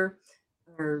culture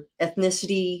or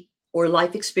ethnicity or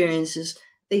life experiences.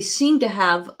 They seem to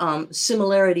have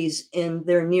similarities in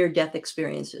their near-death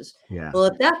experiences. Yeah. Well,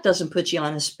 if that doesn't put you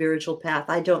on a spiritual path,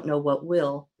 I don't know what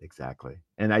will. Exactly.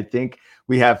 And I think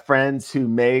we have friends who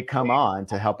may come on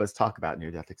to help us talk about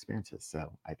near-death experiences.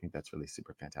 So I think that's really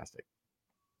super fantastic.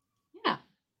 Yeah.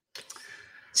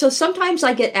 So sometimes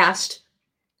I get asked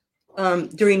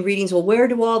during readings, well, where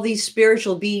do all these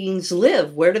spiritual beings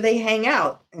live? Where do they hang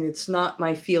out? And it's not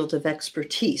my field of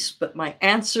expertise, but my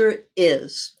answer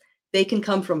is they can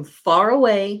come from far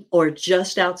away or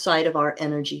just outside of our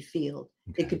energy field.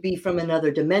 Okay. It could be from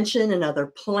another dimension, another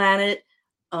planet.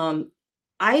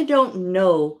 I don't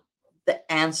know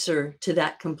the answer to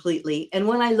that completely. And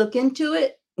when I look into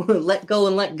it, let go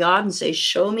and let God and say,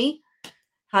 show me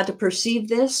how to perceive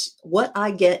this, what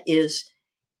I get is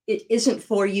it isn't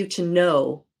for you to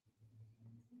know.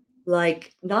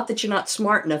 Like, not that you're not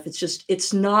smart enough. It's just,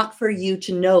 it's not for you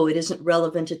to know. It isn't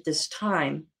relevant at this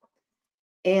time.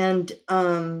 And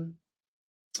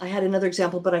I had another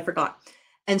example, but I forgot.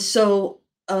 And so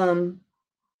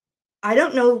I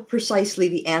don't know precisely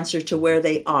the answer to where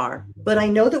they are, but I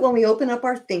know that when we open up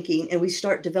our thinking and we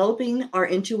start developing our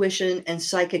intuition and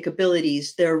psychic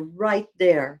abilities, they're right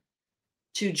there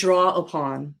to draw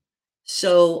upon.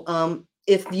 So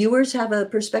if viewers have a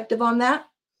perspective on that,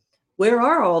 where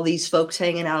are all these folks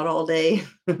hanging out all day?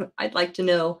 I'd like to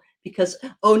know because,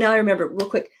 now I remember real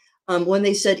quick. When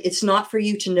they said it's not for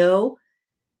you to know,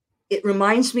 it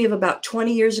reminds me of about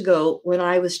 20 years ago when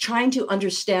I was trying to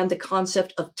understand the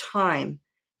concept of time.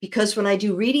 Because when I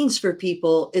do readings for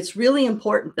people, it's really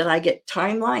important that I get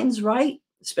timelines right,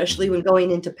 especially when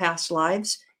going into past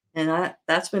lives. And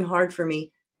that's been hard for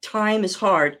me. Time is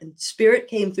hard. And Spirit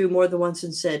came through more than once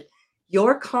and said,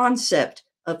 your concept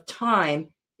of time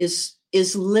is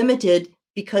limited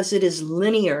because it is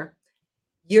linear.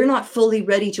 You're not fully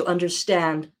ready to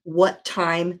understand what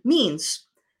time means.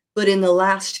 But in the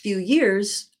last few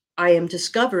years, I am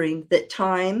discovering that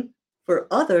time for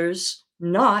others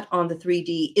not on the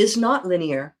 3D is not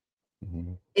linear.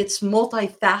 Mm-hmm. It's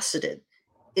multifaceted.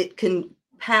 It can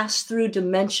pass through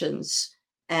dimensions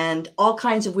and all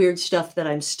kinds of weird stuff that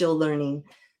I'm still learning.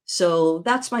 So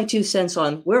that's my 2 cents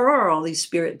on where are all these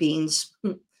spirit beings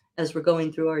as we're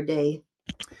going through our day.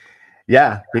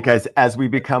 Yeah, because as we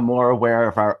become more aware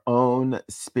of our own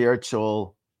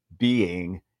spiritual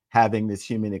being having this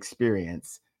human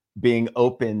experience, being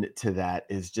open to that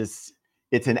is just,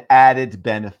 it's an added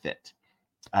benefit.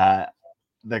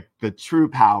 The true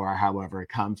power, however,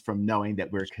 comes from knowing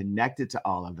that we're connected to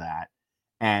all of that,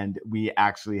 and we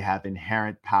actually have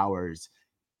inherent powers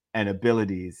and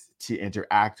abilities to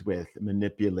interact with,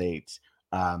 manipulate,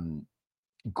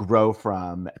 grow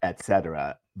from,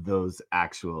 etc. Those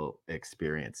actual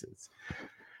experiences.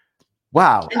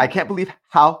 Wow, I can't believe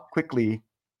how quickly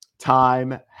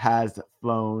time has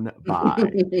flown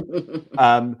by.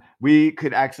 We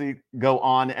could actually go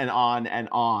on and on and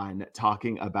on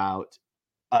talking about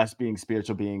us being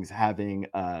spiritual beings having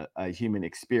a human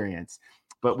experience,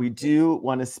 but we do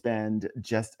want to spend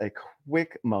just a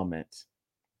quick moment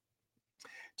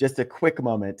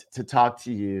to talk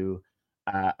to you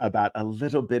about a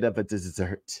little bit of a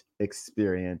dessert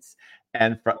experience.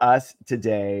 And for us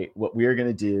today, what we're going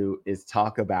to do is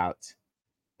talk about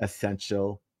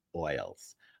essential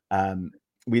oils.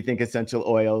 We think essential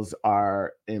oils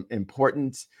are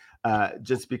important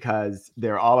just because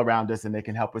they're all around us and they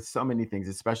can help with so many things,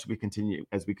 especially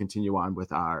as we continue on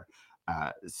with our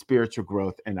spiritual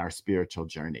growth and our spiritual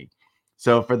journey.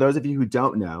 So for those of you who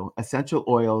don't know, essential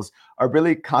oils are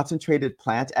really concentrated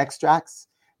plant extracts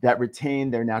that retain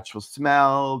their natural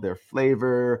smell, their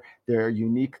flavor, their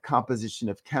unique composition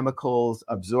of chemicals,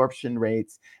 absorption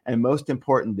rates, and most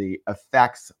importantly,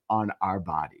 effects on our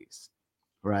bodies,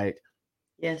 right?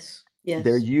 Yes.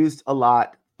 They're used a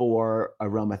lot for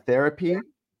aromatherapy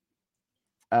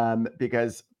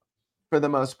because for the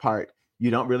most part, you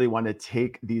don't really want to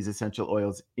take these essential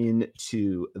oils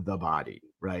into the body,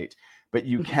 right? But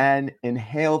you can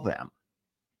inhale them,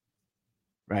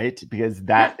 right? Because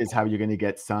that is how you're going to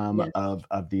get some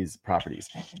of these properties.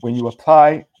 When you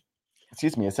apply,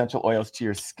 essential oils to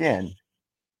your skin,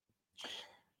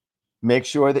 make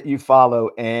sure that you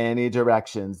follow any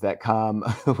directions that come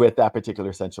with that particular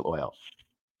essential oil.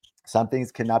 Some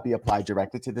things cannot be applied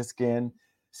directly to the skin.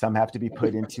 Some have to be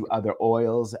put into other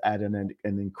oils at an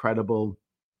incredible,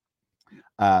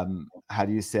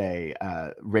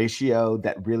 ratio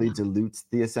that really dilutes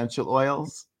the essential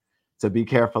oils. So be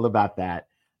careful about that.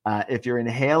 If you're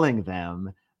inhaling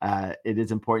them, it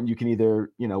is important. You can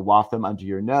either, waft them under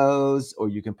your nose, or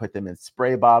you can put them in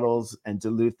spray bottles and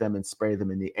dilute them and spray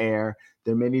them in the air.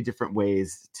 There are many different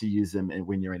ways to use them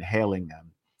when you're inhaling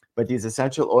them. But these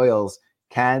essential oils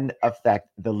can affect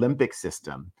the limbic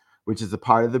system, which is a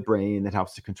part of the brain that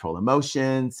helps to control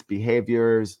emotions,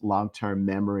 behaviors, long-term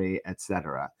memory,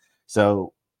 etc.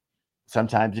 So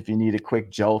sometimes if you need a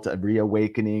quick jolt of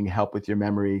reawakening, help with your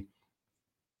memory,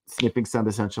 sniffing some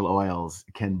essential oils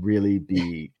can really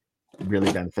be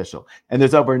really beneficial. And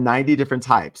there's over 90 different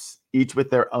types, each with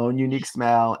their own unique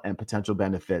smell and potential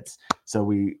benefits. So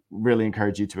we really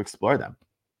encourage you to explore them.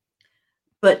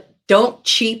 But don't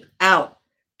cheap out.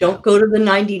 Don't go to the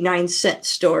 99-cent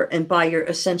store and buy your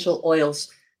essential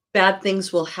oils. Bad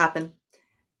things will happen.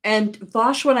 And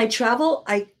Vosh, when I travel,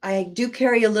 I do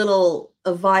carry a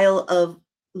vial of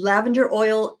lavender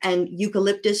oil and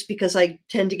eucalyptus because I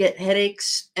tend to get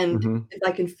headaches. And if I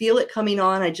can feel it coming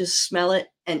on, I just smell it.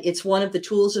 And it's one of the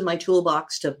tools in my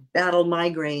toolbox to battle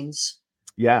migraines.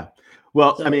 Yeah.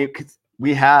 Well, so, I mean,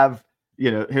 we have,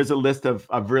 here's a list of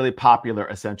really popular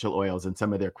essential oils and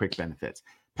some of their quick benefits.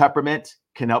 Peppermint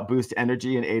can help boost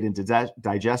energy and aid in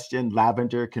digestion.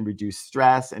 Lavender can reduce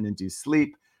stress and induce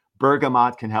sleep.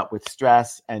 Bergamot can help with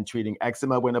stress and treating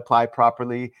eczema when applied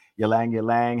properly. Ylang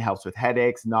ylang helps with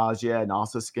headaches, nausea, and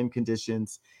also skin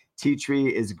conditions. Tea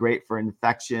tree is great for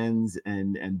infections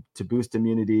and to boost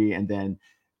immunity. And then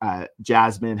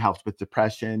jasmine helps with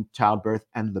depression, childbirth,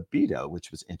 and libido,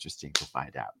 which was interesting to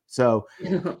find out. So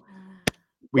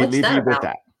we leave you with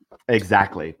that.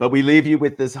 Exactly. But we leave you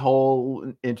with this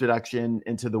whole introduction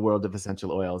into the world of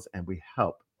essential oils, and we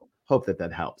hope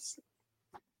that helps.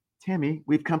 Tammy,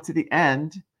 we've come to the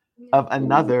end of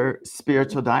another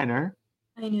Spiritual Diner.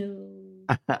 I know.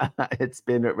 It's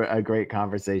been a great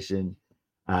conversation.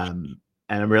 And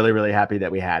I'm really, really happy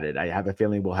that we had it. I have a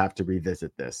feeling we'll have to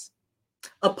revisit this.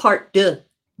 A part deux.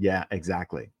 Yeah,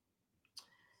 exactly.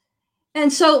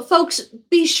 And so, folks,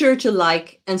 be sure to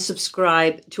like and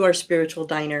subscribe to our Spiritual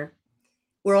Diner.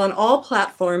 We're on all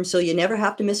platforms, so you never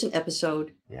have to miss an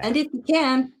episode. Yeah. And if you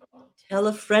can, tell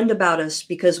a friend about us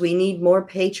because we need more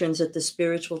patrons at the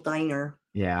Spiritual Diner.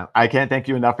 Yeah, I can't thank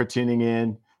you enough for tuning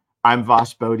in. I'm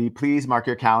Vosh Bodhi. Please mark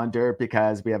your calendar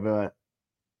because we have a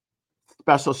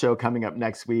special show coming up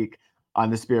next week on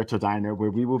the Spiritual Diner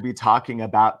where we will be talking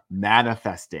about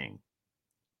manifesting.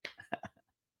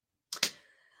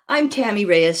 I'm Tammy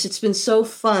Reyes. It's been so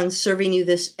fun serving you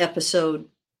this episode.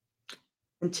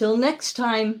 Until next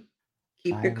time,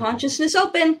 keep your consciousness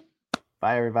open.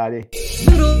 Bye, everybody.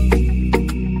 Toodle.